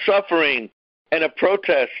real suffering and a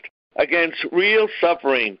protest against real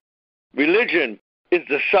suffering. Religion is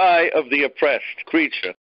the sigh of the oppressed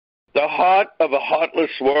creature, the heart of a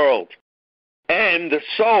heartless world, and the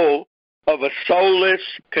soul of a soulless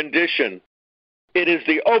condition. It is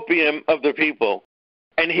the opium of the people.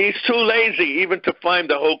 And he's too lazy even to find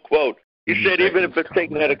the whole quote. He said even if it's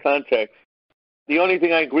taken out of context. The only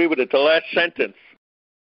thing I agree with it, the last sentence.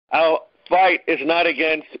 Our fight is not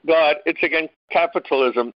against God, it's against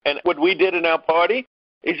capitalism. And what we did in our party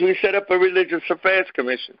is we set up a religious affairs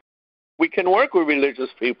commission. We can work with religious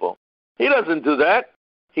people. He doesn't do that.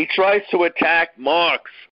 He tries to attack Marx,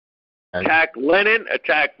 attack Lenin,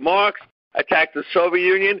 attack Marx, attack the Soviet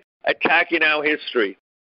Union, attacking our history.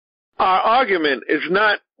 Our argument is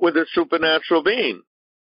not with a supernatural being.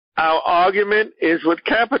 Our argument is with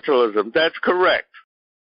capitalism. That's correct.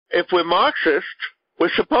 If we're Marxist, we're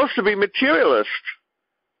supposed to be materialist.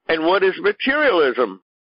 And what is materialism?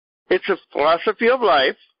 It's a philosophy of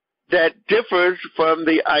life that differs from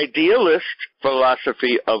the idealist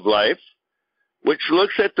philosophy of life, which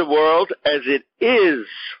looks at the world as it is,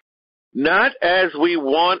 not as we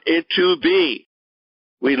want it to be.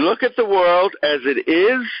 We look at the world as it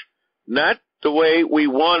is, not the way we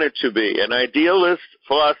want it to be. An idealist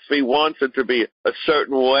philosophy wants it to be a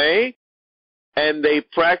certain way, and they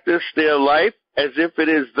practice their life as if it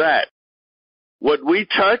is that. What we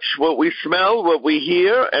touch, what we smell, what we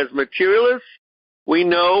hear as materialists, we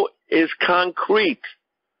know is concrete.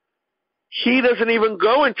 He doesn't even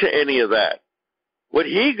go into any of that. What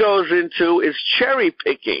he goes into is cherry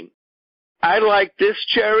picking. I like this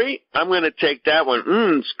cherry, I'm going to take that one.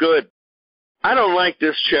 It's good. I don't like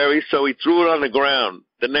this cherry, so he threw it on the ground,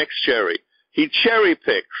 the next cherry. He cherry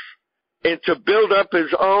picks, and to build up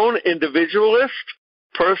his own individualist,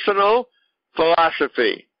 personal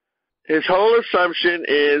philosophy. His whole assumption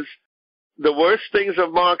is the worst things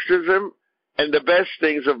of Marxism and the best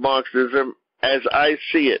things of Marxism as I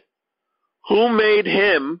see it. Who made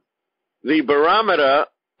him the barometer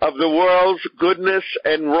of the world's goodness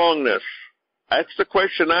and wrongness? That's the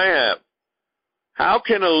question I have. How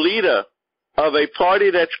can a leader of a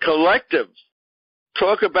party that's collective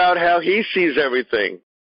talk about how he sees everything?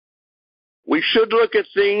 We should look at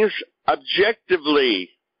things objectively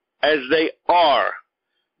as they are,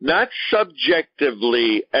 not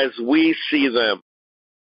subjectively as we see them.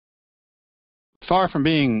 Far from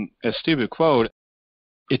being a stupid quote,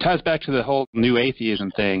 it ties back to the whole new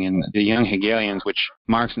atheism thing and the young Hegelians, which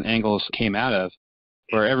Marx and Engels came out of,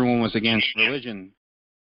 where everyone was against religion.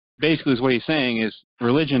 Basically, what he's saying is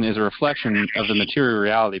religion is a reflection of the material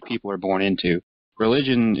reality people are born into.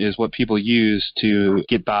 Religion is what people use to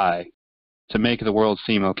get by, to make the world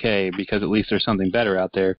seem okay, because at least there's something better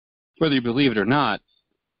out there. Whether you believe it or not,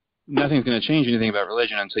 nothing's going to change anything about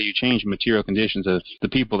religion until you change the material conditions of the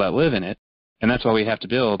people that live in it. And that's why we have to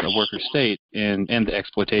build a worker state and end the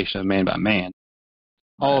exploitation of man by man.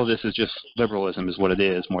 All of this is just liberalism is what it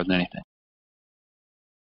is more than anything.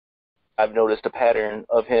 I've noticed a pattern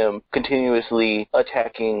of him continuously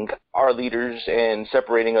attacking our leaders and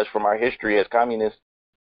separating us from our history as communists.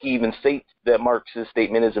 He even states that Marx's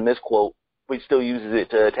statement is a misquote, but still uses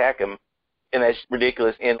it to attack him. And that's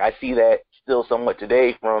ridiculous. And I see that still somewhat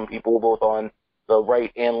today from people both on the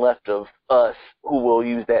right and left of us who will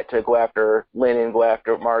use that to go after Lenin, go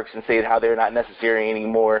after Marx, and say how they're not necessary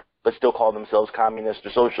anymore, but still call themselves communists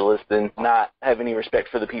or socialists and not have any respect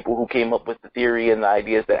for the people who came up with the theory and the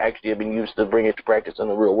ideas that actually have been used to bring it to practice in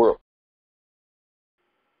the real world.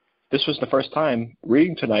 This was the first time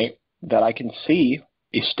reading tonight that I can see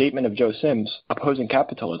a statement of Joe Sims opposing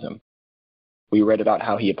capitalism. We read about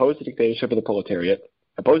how he opposed the dictatorship of the proletariat,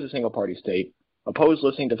 opposed a single-party state, opposed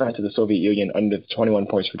listening defense of the Soviet Union under the 21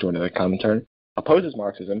 points for joining the Comintern, opposes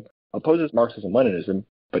Marxism-Leninism,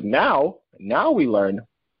 but now we learn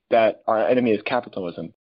that our enemy is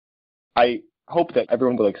capitalism. I hope that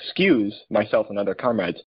everyone will excuse myself and other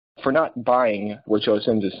comrades for not buying what Joe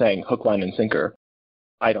Sims is saying, hook, line, and sinker.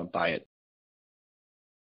 I don't buy it.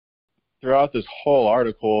 Throughout this whole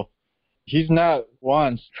article, he's not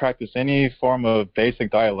once practiced any form of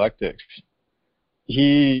basic dialectics.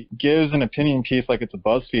 He gives an opinion piece like it's a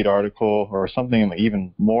BuzzFeed article or something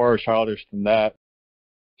even more childish than that.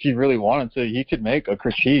 If he really wanted to, he could make a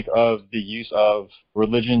critique of the use of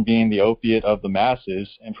religion being the opiate of the masses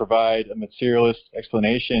and provide a materialist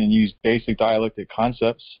explanation and use basic dialectic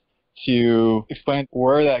concepts to explain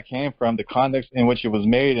where that came from, the context in which it was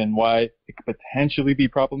made, and why it could potentially be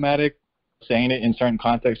problematic saying it in certain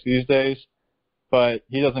contexts these days. But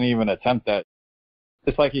he doesn't even attempt that.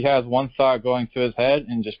 It's like he has one thought going through his head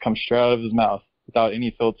and just comes straight out of his mouth without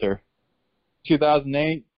any filter.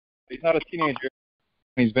 2008, he's not a teenager.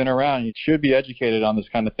 He's been around. He should be educated on this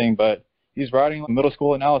kind of thing, but he's writing middle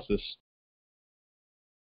school analysis.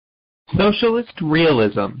 Socialist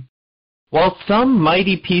realism. While some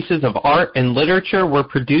mighty pieces of art and literature were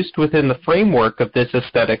produced within the framework of this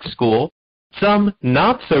aesthetic school, some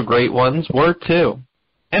not-so-great ones were too.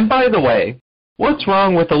 And by the way, what's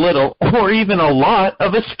wrong with a little, or even a lot,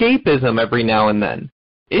 of escapism every now and then?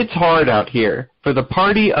 It's hard out here for the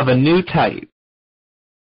party of a new type.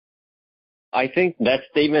 I think that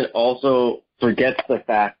statement also forgets the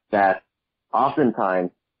fact that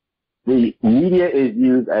oftentimes the media is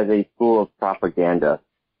used as a tool of propaganda.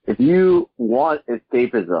 If you want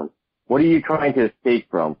escapism, what are you trying to escape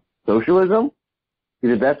from? Socialism?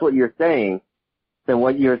 Because if that's what you're saying, then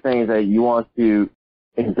what you're saying is that you want to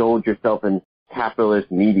indulge yourself in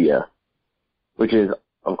capitalist media, which is,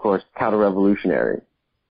 of course, counter-revolutionary.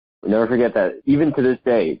 We never forget that even to this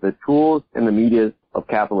day, the tools in the media of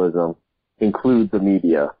capitalism include the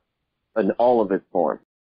media in all of its forms.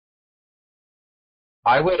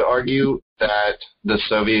 I would argue that the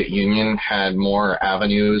Soviet Union had more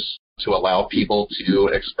avenues to allow people to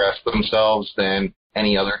express themselves than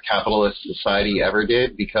any other capitalist society ever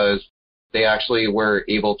did, because they actually were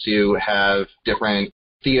able to have different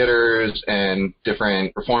theaters and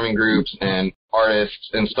different performing groups and artists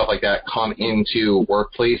and stuff like that come into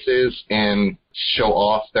workplaces and show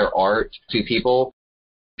off their art to people.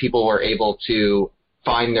 People were able to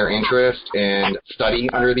find their interest and study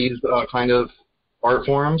under these kind of art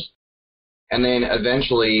forms. And then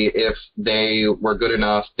eventually, if they were good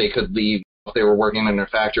enough, they could leave. If they were working in a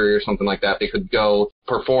factory or something like that, they could go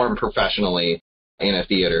perform professionally in a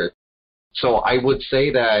theater. So I would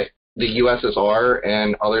say that the USSR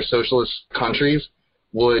and other socialist countries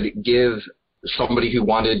would give somebody who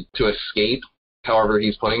wanted to escape, however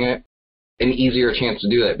he's putting it, an easier chance to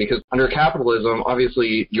do that. Because under capitalism,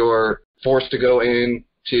 obviously, you're forced to go in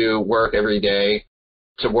to work every day,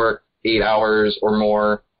 to work 8 hours or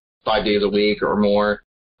more, 5 days a week or more,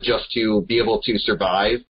 just to be able to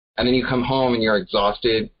survive. And then you come home and you're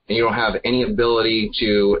exhausted and you don't have any ability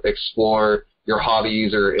to explore your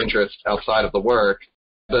hobbies or interests outside of the work.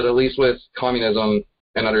 But at least with communism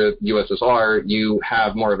and under USSR, you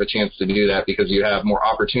have more of a chance to do that because you have more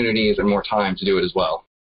opportunities and more time to do it as well.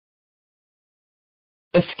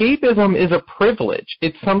 Escapism is a privilege.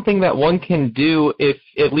 It's something that one can do if,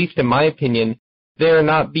 at least in my opinion, they're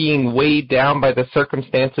not being weighed down by the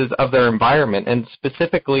circumstances of their environment and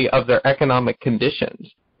specifically of their economic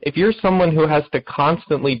conditions. If you're someone who has to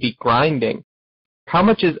constantly be grinding, how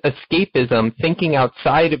much is escapism, thinking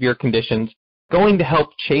outside of your conditions, going to help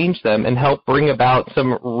change them and help bring about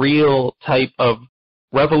some real type of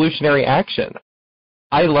revolutionary action?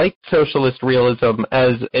 I like socialist realism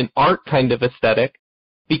as an art kind of aesthetic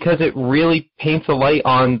because it really paints a light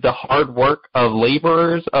on the hard work of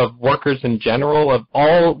laborers, of workers in general, of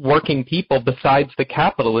all working people besides the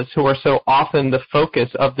capitalists who are so often the focus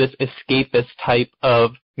of this escapist type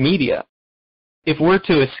of media. If we're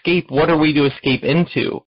to escape, what are we to escape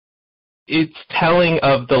into? It's telling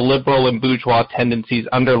of the liberal and bourgeois tendencies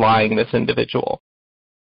underlying this individual.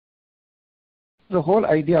 The whole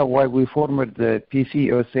idea why we formed the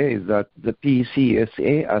PSMLS is that the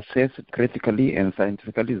PSMLS assessed critically and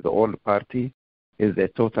scientifically the old party is a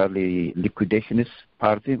totally liquidationist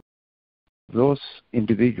party. Those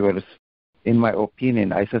individuals, in my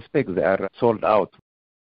opinion, I suspect they are sold out.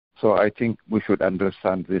 So I think we should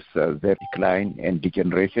understand this their decline and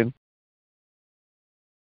degeneration.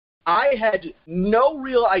 I had no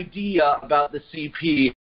real idea about the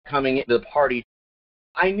CP coming into the party.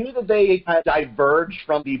 I knew that they had diverged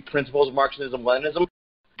from the principles of Marxism-Leninism,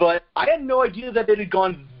 but I had no idea that it had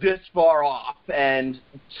gone this far off. And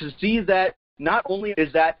to see that not only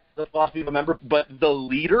is that the philosophy of a member, but the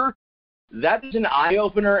leader, that is an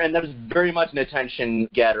eye-opener, and that is very much an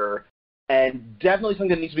attention-getter, and definitely something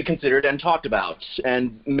that needs to be considered and talked about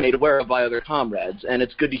and made aware of by other comrades. And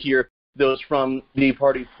it's good to hear those from the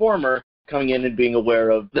party former coming in and being aware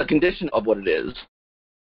of the condition of what it is.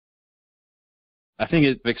 I think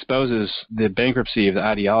it exposes the bankruptcy of the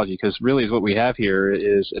ideology, because really what we have here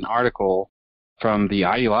is an article from the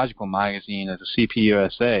ideological magazine of the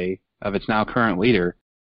CPUSA, of its now current leader,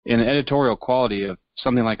 in an editorial quality of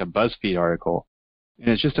something like a BuzzFeed article. And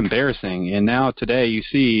it's just embarrassing. And now today you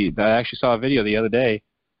see, I actually saw a video the other day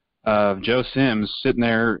of Joe Sims sitting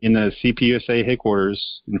there in the CPUSA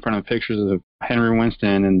headquarters in front of pictures of Henry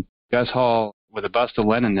Winston and Gus Hall with a bust of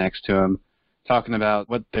Lenin next to him, talking about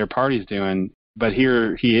what their party's doing. But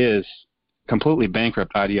here he is, completely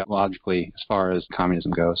bankrupt ideologically as far as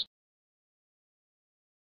communism goes.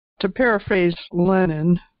 To paraphrase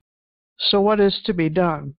Lenin, so what is to be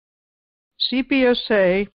done?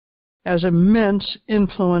 CPUSA has immense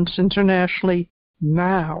influence internationally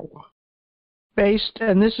now,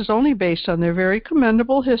 and this is only based on their very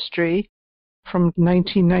commendable history from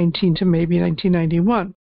 1919 to maybe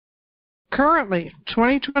 1991. Currently,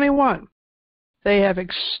 2021, they have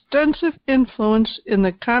extensive influence in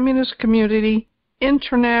the communist community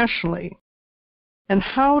internationally. And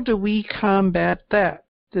how do we combat that?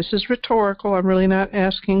 This is rhetorical. I'm really not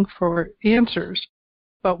asking for answers.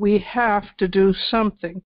 But we have to do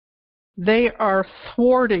something. They are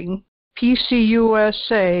thwarting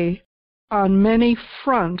PCUSA on many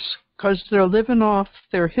fronts because they're living off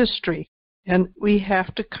their history. And we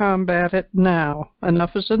have to combat it now.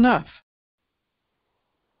 Enough is enough.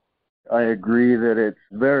 I agree that it's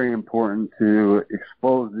very important to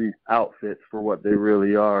expose these outfits for what they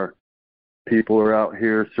really are. People are out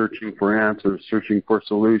here searching for answers, searching for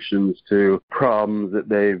solutions to problems that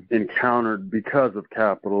they've encountered because of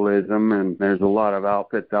capitalism, and there's a lot of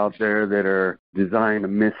outfits out there that are designed to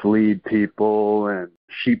mislead people and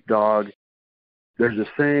sheepdog. There's a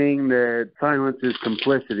saying that silence is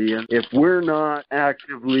complicity, and if we're not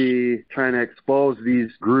actively trying to expose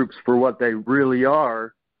these groups for what they really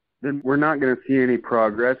are, then we're not going to see any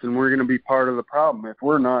progress, and we're going to be part of the problem if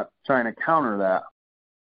we're not trying to counter that.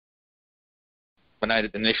 When I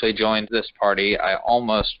initially joined this party, I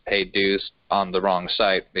almost paid dues on the wrong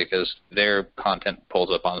site because their content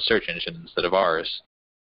pulls up on a search engine instead of ours.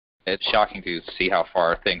 It's shocking to see how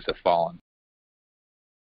far things have fallen.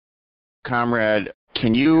 Comrade,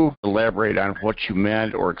 can you elaborate on what you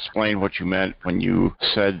meant or explain what you meant when you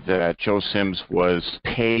said that Joe Sims was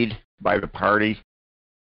paid by the party?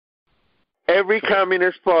 Every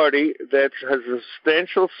communist party that has a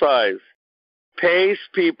substantial size pays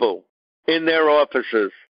people in their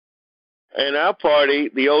offices. In our party,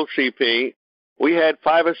 the OCP, we had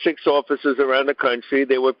 5 or 6 offices around the country.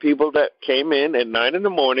 There were people that came in at 9 in the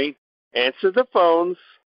morning, answered the phones,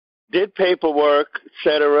 did paperwork,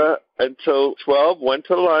 etc., until 12, went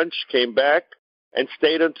to lunch, came back, and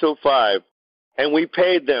stayed until 5. And we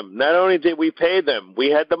paid them. Not only did we pay them,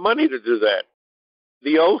 we had the money to do that.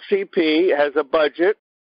 The OCP has a budget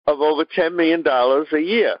of over $10 million a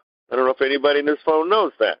year. I don't know if anybody in this phone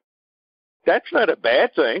knows that. That's not a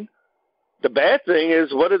bad thing. The bad thing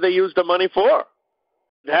is, what do they use the money for?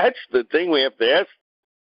 That's the thing we have to ask.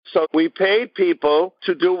 So we paid people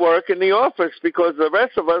to do work in the office because the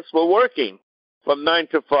rest of us were working from 9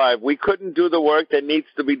 to 5. We couldn't do the work that needs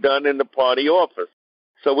to be done in the party office.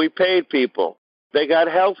 So we paid people. They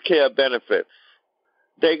got health care benefits.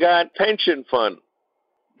 They got pension fund.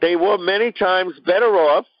 They were many times better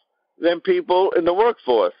off than people in the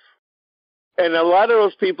workforce. And a lot of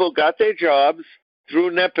those people got their jobs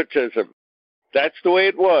through nepotism. That's the way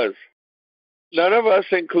it was. None of us,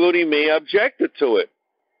 including me, objected to it.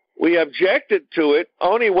 We objected to it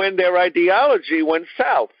only when their ideology went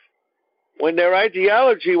south. When their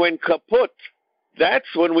ideology went kaput, that's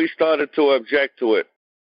when we started to object to it.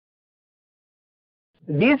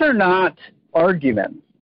 These are not arguments.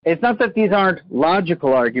 It's not that these aren't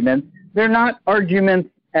logical arguments. They're not arguments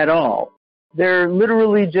at all. They're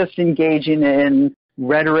literally just engaging in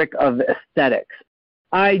rhetoric of aesthetics.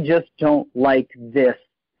 I just don't like this,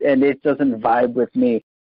 and it doesn't vibe with me.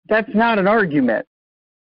 That's not an argument.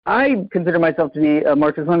 I consider myself to be a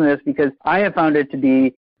Marxist-Leninist because I have found it to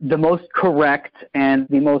be the most correct and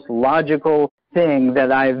the most logical thing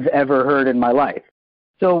that I've ever heard in my life.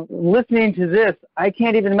 So listening to this, I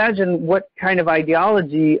can't even imagine what kind of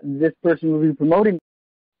ideology this person would be promoting.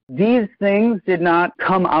 These things did not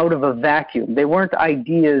come out of a vacuum. They weren't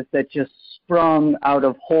ideas that just sprung out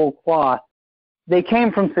of whole cloth. They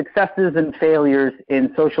came from successes and failures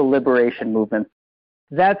in social liberation movements.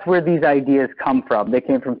 That's where these ideas come from. They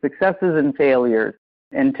came from successes and failures.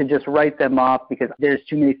 And to just write them off because there's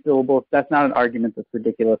too many syllables, that's not an argument. That's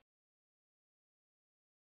ridiculous.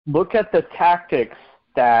 Look at the tactics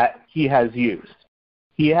that he has used.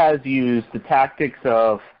 He has used the tactics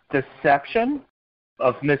of deception,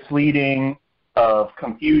 of misleading, of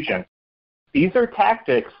confusion. These are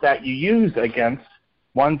tactics that you use against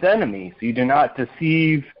one's enemies. You do not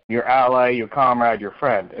deceive your ally, your comrade, your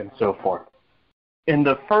friend, and so forth. In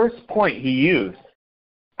the first point he used,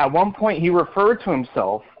 at one point he referred to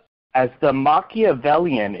himself as the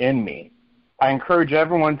Machiavellian in me. I encourage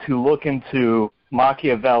everyone to look into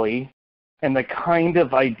Machiavelli and the kind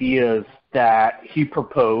of ideas that he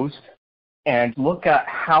proposed and look at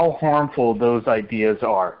how harmful those ideas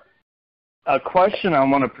are. A question I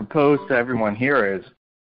want to propose to everyone here is,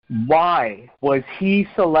 why was he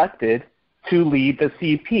selected to lead the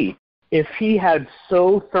CP? If he had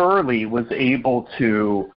so thoroughly was able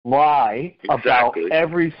to lie about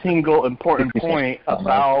every single important point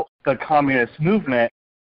about the communist movement,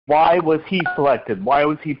 why was he selected? Why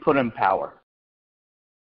was he put in power?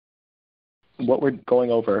 What we're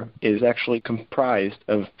going over is actually comprised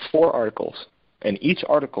of 4 articles, and each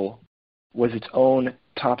article was its own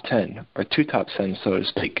top 10, or 2 top 10, so to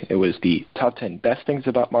speak. It was the top 10 best things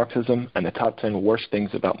about Marxism and the top 10 worst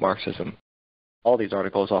things about Marxism. All these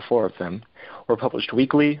articles, all 4 of them, were published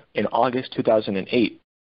weekly in August 2008.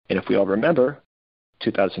 And if we all remember,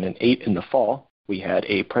 2008 in the fall, we had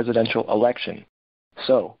a presidential election.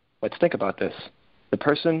 So let's think about this. The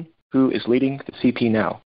person who is leading the CP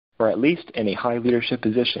now, or at least in a high leadership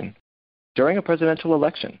position, during a presidential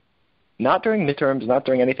election, not during midterms, not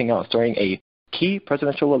during anything else, during a key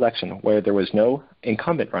presidential election where there was no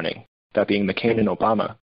incumbent running, that being McCain and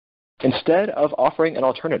Obama, instead of offering an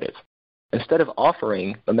alternative, instead of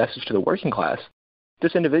offering a message to the working class,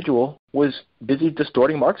 this individual was busy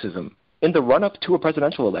distorting Marxism in the run-up to a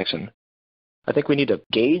presidential election. I think we need to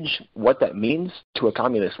gauge what that means to a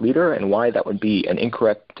communist leader and why that would be an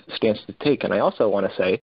incorrect stance to take. And I also want to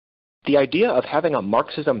say the idea of having a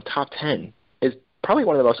Marxism top 10 is probably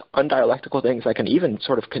one of the most undialectical things I can even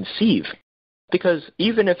sort of conceive. Because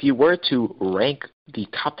even if you were to rank the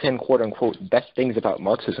top 10 quote-unquote best things about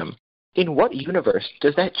Marxism, in what universe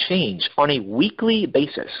does that change on a weekly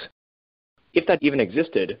basis? If that even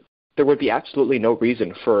existed, there would be absolutely no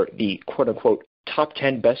reason for the quote-unquote top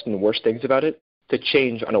 10 best and worst things about it to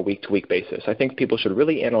change on a week-to-week basis. I think people should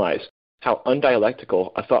really analyze how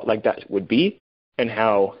undialectical a thought like that would be and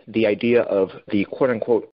how the idea of the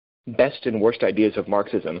quote-unquote best and worst ideas of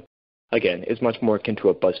Marxism, again, is much more akin to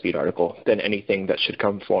a BuzzFeed article than anything that should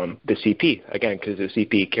come from the CP. Again, because the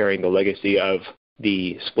CP carrying the legacy of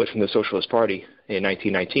the split from the Socialist Party in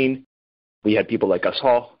 1919. We had people like Gus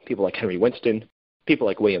Hall, people like Henry Winston, people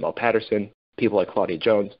like William L. Patterson, people like Claudia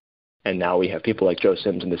Jones, and now we have people like Joe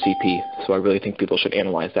Sims in the CP. So I really think people should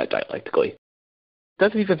analyze that dialectically. It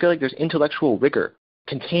doesn't even feel like there's intellectual rigor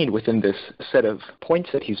contained within this set of points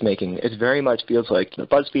that he's making. It very much feels like the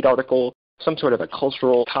BuzzFeed article, some sort of a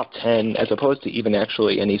cultural top 10, as opposed to even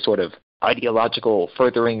actually any sort of ideological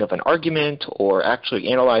furthering of an argument or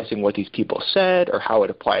actually analyzing what these people said or how it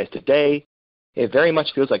applies today. It very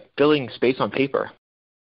much feels like filling space on paper.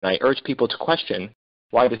 And I urge people to question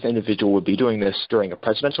why this individual would be doing this during a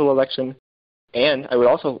presidential election. And I would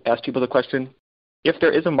also ask people to question, if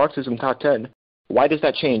there is a Marxism top 10, why does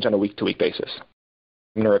that change on a week-to-week basis?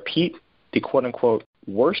 I'm going to repeat the quote-unquote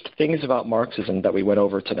worst things about Marxism that we went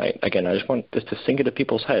over tonight. Again, I just want this to sink into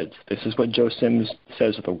people's heads. This is what Joe Sims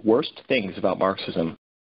says are the worst things about Marxism.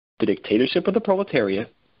 The dictatorship of the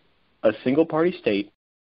proletariat, a single-party state,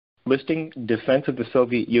 listing defense of the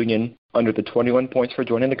Soviet Union under the 21 points for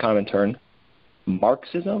joining the Comintern,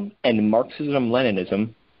 Marxism and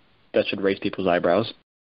Marxism-Leninism, that should raise people's eyebrows,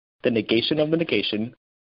 the negation of the negation,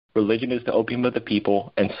 religion is the opium of the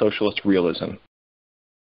people, and socialist realism.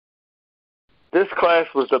 This class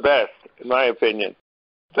was the best, in my opinion,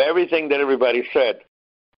 for everything that everybody said.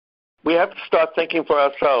 We have to start thinking for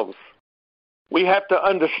ourselves. We have to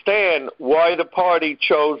understand why the party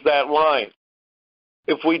chose that line.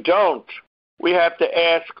 If we don't, we have to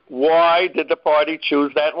ask, why did the party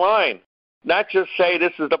choose that line? Not just say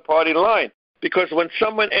this is the party line. Because when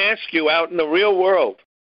someone asks you out in the real world,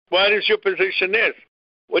 what is your position this?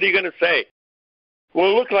 What are you going to say?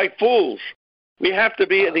 We'll look like fools. We have to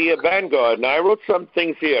be in the vanguard. Now, I wrote some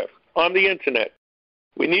things here on the Internet.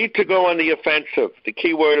 We need to go on the offensive. The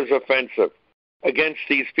key word is offensive against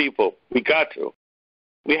these people. We got to.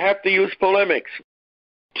 We have to use polemics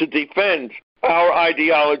to defend our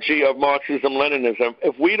ideology of Marxism-Leninism.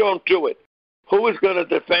 If we don't do it, who is going to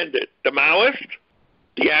defend it? The Maoists?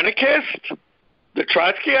 The anarchists? The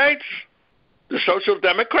Trotskyites? The Social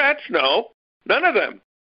Democrats? No, none of them.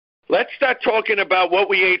 Let's start talking about what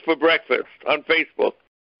we ate for breakfast on Facebook.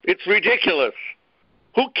 It's ridiculous.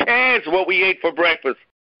 Who cares what we ate for breakfast?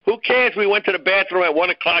 Who cares we went to the bathroom at 1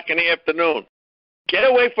 o'clock in the afternoon? Get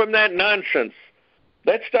away from that nonsense.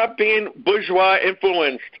 Let's stop being bourgeois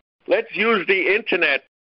influenced. Let's use the internet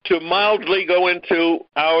to mildly go into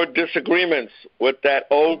our disagreements with that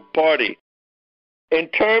old party. In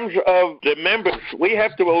terms of the members, we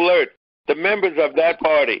have to alert the members of that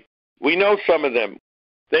party. We know some of them,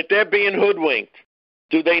 that they're being hoodwinked.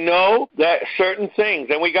 Do they know that certain things?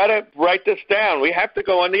 And we got to write this down. We have to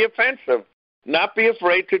go on the offensive, not be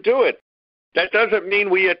afraid to do it. That doesn't mean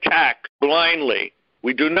we attack blindly.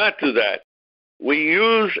 We do not do that. We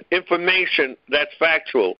use information that's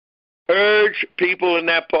factual. Urge people in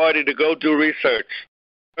that party to go do research.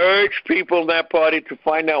 Urge people in that party to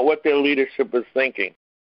find out what their leadership is thinking.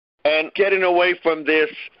 And getting away from this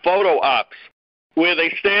photo ops, where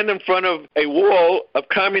they stand in front of a wall of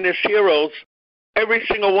communist heroes. Every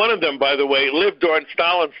single one of them, by the way, lived during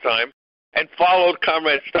Stalin's time and followed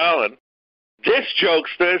Comrade Stalin. This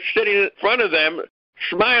jokester is sitting in front of them,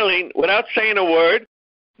 smiling without saying a word.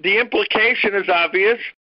 The implication is obvious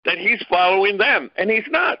that he's following them, and he's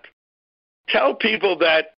not. Tell people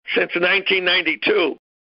that since 1992,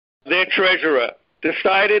 their treasurer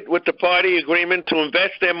decided with the party agreement to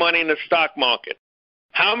invest their money in the stock market.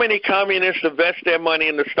 How many communists invest their money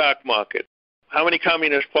in the stock market? How many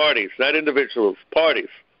communist parties, not individuals, parties?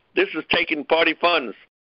 This is taking party funds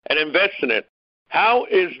and investing it. How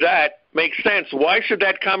is that make sense? Why should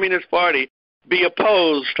that communist party be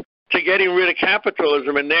opposed to getting rid of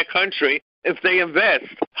capitalism in their country if they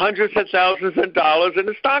invest hundreds of thousands of dollars in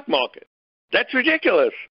the stock market? That's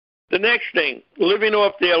ridiculous. The next thing, living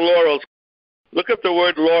off their laurels. Look up the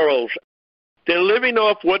word laurels. They're living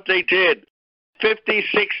off what they did 50,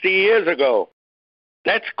 60 years ago.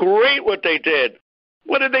 That's great what they did.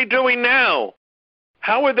 What are they doing now?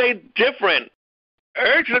 How are they different?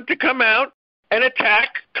 Urge them to come out and attack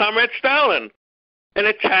Comrade Stalin and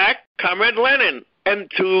attack Comrade Lenin, and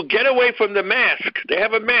to get away from the mask. They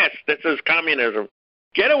have a mask that says communism.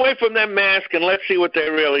 Get away from that mask and let's see what they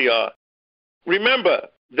really are. Remember,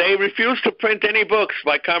 they refused to print any books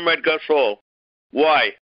by Comrade Gus Hall.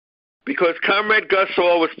 Why? Because Comrade Gus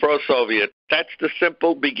Hall was pro-Soviet. That's the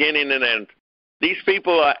simple beginning and end. These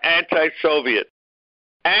people are anti-Soviet.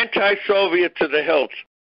 Anti-Soviet to the hilt.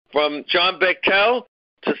 From John Bechtel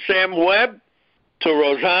to Sam Webb to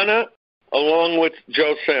Rosanna, along with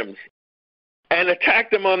Joe Sims. And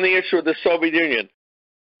attack them on the issue of the Soviet Union.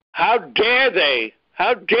 How dare they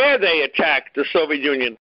attack the Soviet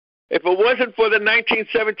Union? If it wasn't for the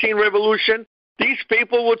 1917 revolution, these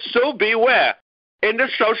people would still be where? In the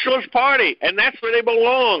Socialist Party. And that's where they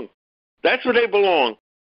belong. That's where they belong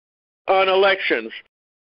on elections.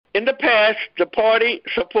 In the past, the party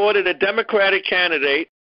supported a Democratic candidate,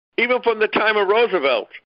 even from the time of Roosevelt.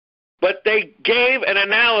 But they gave an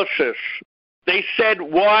analysis. They said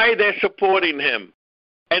why they're supporting him.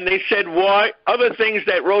 And they said why other things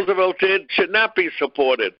that Roosevelt did should not be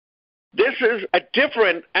supported. This is a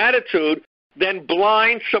different attitude than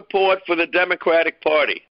blind support for the Democratic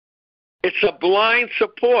Party. It's a blind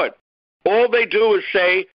support. All they do is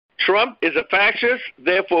say, Trump is a fascist,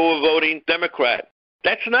 therefore we're voting Democrat.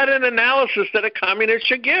 That's not an analysis that a communist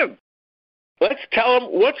should give. Let's tell them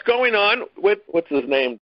what's going on with, what's his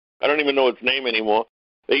name? I don't even know his name anymore.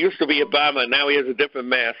 There used to be Obama, now he has a different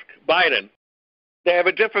mask. Biden. They have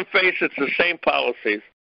a different face, it's the same policies.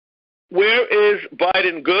 Where is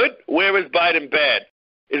Biden good? Where is Biden bad?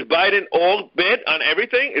 Is Biden all bad on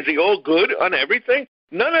everything? Is he all good on everything?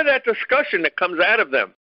 None of that discussion that comes out of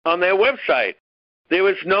them on their website. There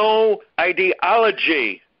is no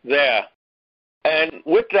ideology there. And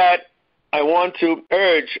with that, I want to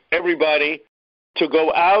urge everybody to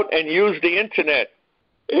go out and use the internet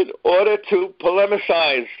in order to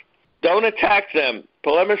polemicize. Don't attack them.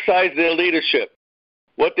 Polemicize their leadership.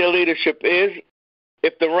 What their leadership is.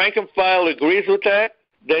 If the rank and file agrees with that,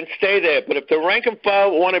 then stay there. But if the rank and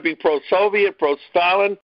file want to be pro-Soviet,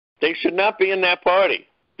 pro-Stalin, they should not be in that party.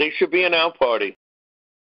 They should be in our party.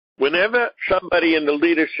 Whenever somebody in the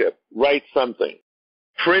leadership writes something,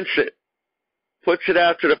 prints it, puts it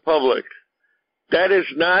out to the public, that is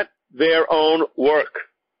not their own work.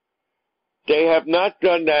 They have not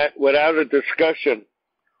done that without a discussion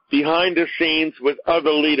behind the scenes with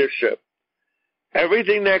other leadership.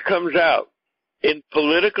 Everything that comes out in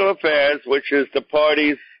Political Affairs, which is the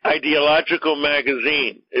party's ideological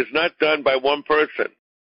magazine, is not done by one person.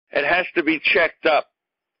 It has to be checked up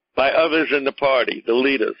by others in the party, the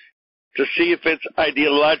leaders, to see if it's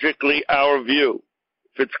ideologically our view,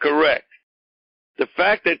 if it's correct. The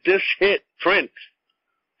fact that this hit print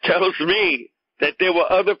tells me that there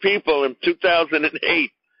were other people in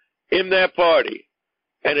 2008 in that party,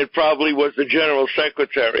 and it probably was the general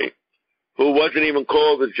secretary, who wasn't even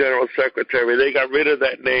called the general secretary. They got rid of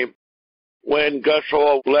that name when Gus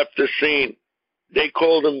Hall left the scene. They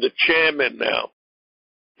called him the chairman now.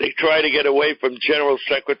 They try to get away from general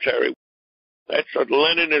secretary. That's a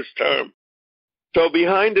Leninist term. So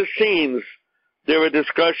behind the scenes, there are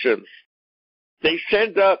discussions. They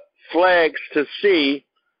send up flags to see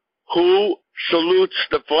who salutes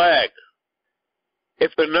the flag.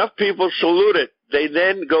 If enough people salute it, they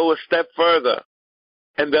then go a step further,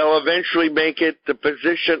 and they'll eventually make it the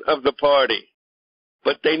position of the party.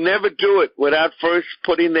 But they never do it without first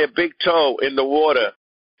putting their big toe in the water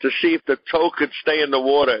to see if the toe could stay in the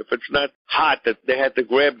water. If it's not hot, that they had to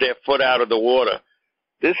grab their foot out of the water.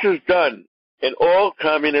 This is done in all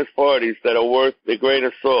communist parties that are worth the grain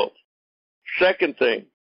of salt. Second thing,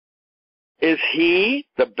 is he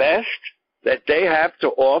the best that they have to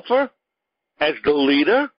offer as the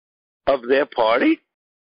leader of their party?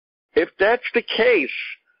 If that's the case,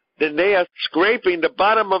 then they are scraping the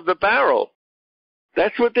bottom of the barrel.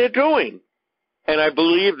 That's what they're doing. And I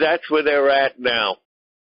believe that's where they're at now.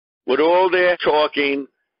 With all their talking,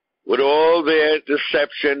 with all their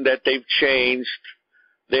deception that they've changed,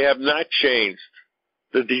 they have not changed.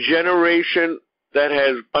 The degeneration that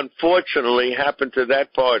has unfortunately happened to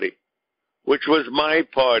that party, which was my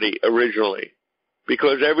party originally,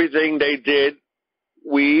 because everything they did,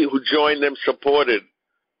 we who joined them supported.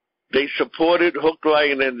 They supported hook,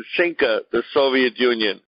 line, and sinker the Soviet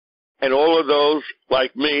Union. And all of those,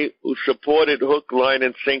 like me, who supported hook, line,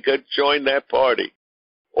 and sinker, joined that party.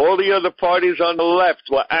 All the other parties on the left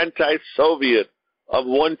were anti-Soviet of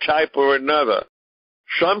one type or another.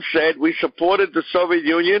 Some said we supported the Soviet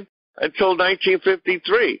Union until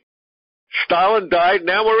 1953. Stalin died,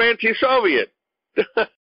 now we're anti-Soviet.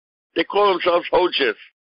 They call themselves Hochis.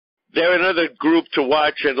 They're another group to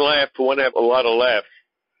watch and laugh, who want to have a lot of laughs.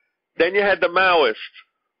 Then you had the Maoists,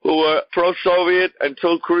 who were pro-Soviet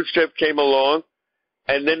until Khrushchev came along,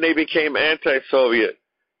 and then they became anti-Soviet,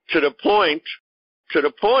 to the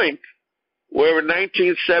point where in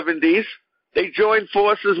 1970s, they joined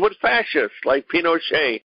forces with fascists like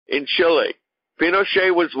Pinochet in Chile.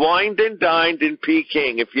 Pinochet was wined and dined in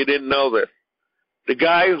Peking, if you didn't know this. The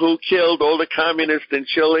guy who killed all the communists in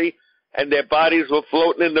Chile and their bodies were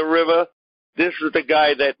floating in the river, this is the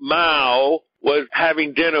guy that Mao was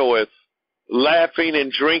having dinner with, laughing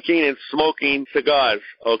and drinking and smoking cigars,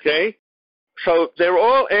 okay? So they're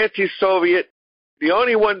all anti-Soviet. The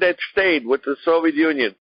only one that stayed with the Soviet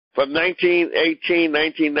Union from 1918,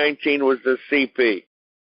 1919 was the CP.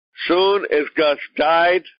 Soon as Gus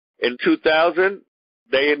died in 2000,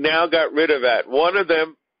 they had now got rid of that. One of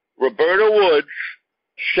them, Roberta Woods,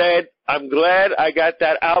 said, "I'm glad I got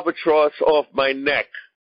that albatross off my neck."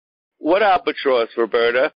 What albatross,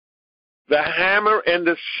 Roberta? The hammer and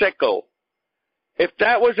the sickle. If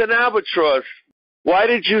that was an albatross, why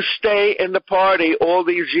did you stay in the party all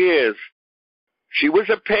these years? She was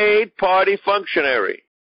a paid party functionary.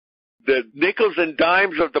 The nickels and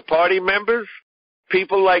dimes of the party members,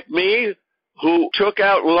 people like me who took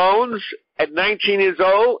out loans at 19 years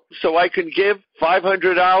old so I could give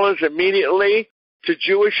 $500 immediately to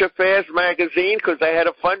Jewish Affairs magazine because I had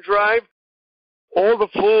a fund drive. All the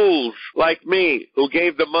fools like me who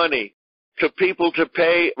gave the money to people to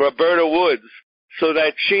pay Roberta Woods so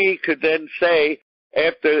that she could then say,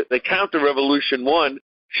 after the counter-revolution won,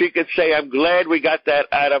 she could say, "I'm glad we got that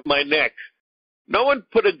out of my neck." No one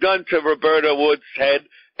put a gun to Roberta Woods' head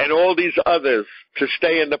and all these others to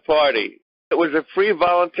stay in the party. It was a free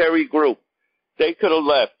voluntary group. They could have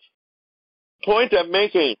left. The point I'm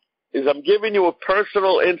making is I'm giving you a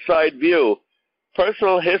personal inside view,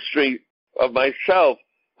 personal history of myself,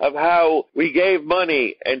 of how we gave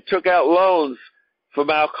money and took out loans from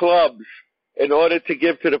our clubs in order to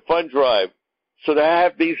give to the fund drive. So to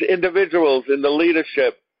have these individuals in the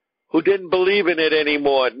leadership who didn't believe in it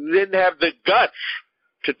anymore, didn't have the guts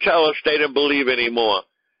to tell us they didn't believe anymore.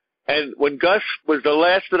 And when Gus was the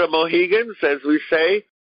last of the Mohegans, as we say,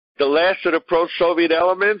 the last of the pro-Soviet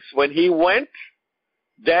elements, when he went,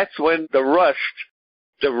 that's when the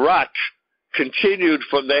rot continued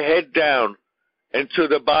from the head down and to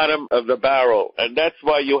the bottom of the barrel. And that's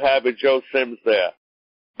why you have a Joe Sims there.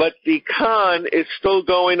 But the con is still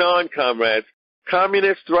going on, comrades.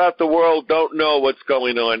 Communists throughout the world don't know what's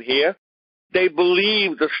going on here. They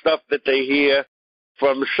believe the stuff that they hear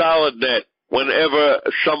from SolidNet whenever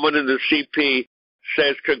someone in the CP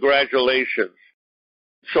says congratulations.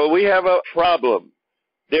 So we have a problem.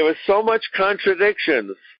 There is so much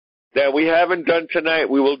contradictions that we haven't done tonight,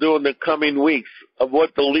 we will do in the coming weeks, of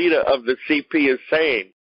what the leader of the CP is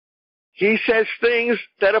saying. He says things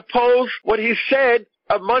that oppose what he said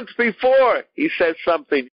a month before he said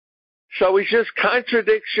something. So it's just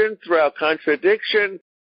contradiction throughout contradiction.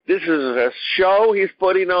 This is a show he's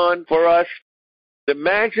putting on for us.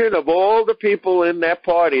 Imagine of all the people in that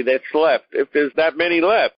party that's left, if there's that many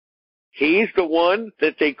left, he's the one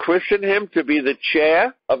that they christened him to be the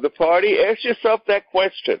chair of the party. Ask yourself that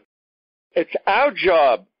question. It's our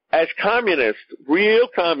job as communists, real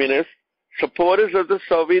communists, supporters of the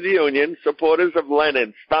Soviet Union, supporters of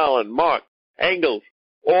Lenin, Stalin, Marx, Engels,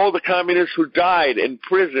 all the communists who died in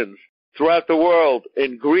prisons throughout the world,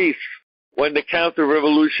 in Greece, when the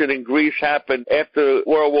counter-revolution in Greece happened after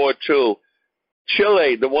World War II.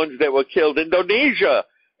 Chile, the ones that were killed. Indonesia,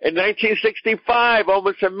 in 1965,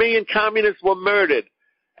 almost 1 million communists were murdered.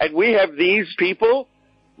 And we have these people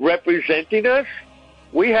representing us.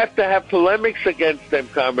 We have to have polemics against them,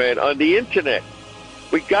 comrade, on the internet.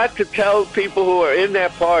 We got to tell people who are in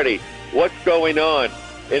that party what's going on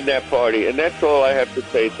in that party. And that's all I have to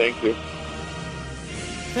say. Thank you.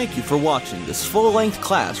 Thank you for watching this full-length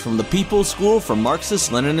class from the People's School for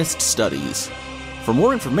Marxist-Leninist Studies. For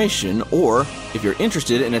more information, or if you're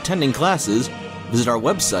interested in attending classes, visit our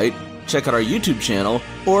website, check out our YouTube channel,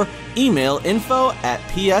 or email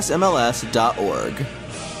info@psmls.org.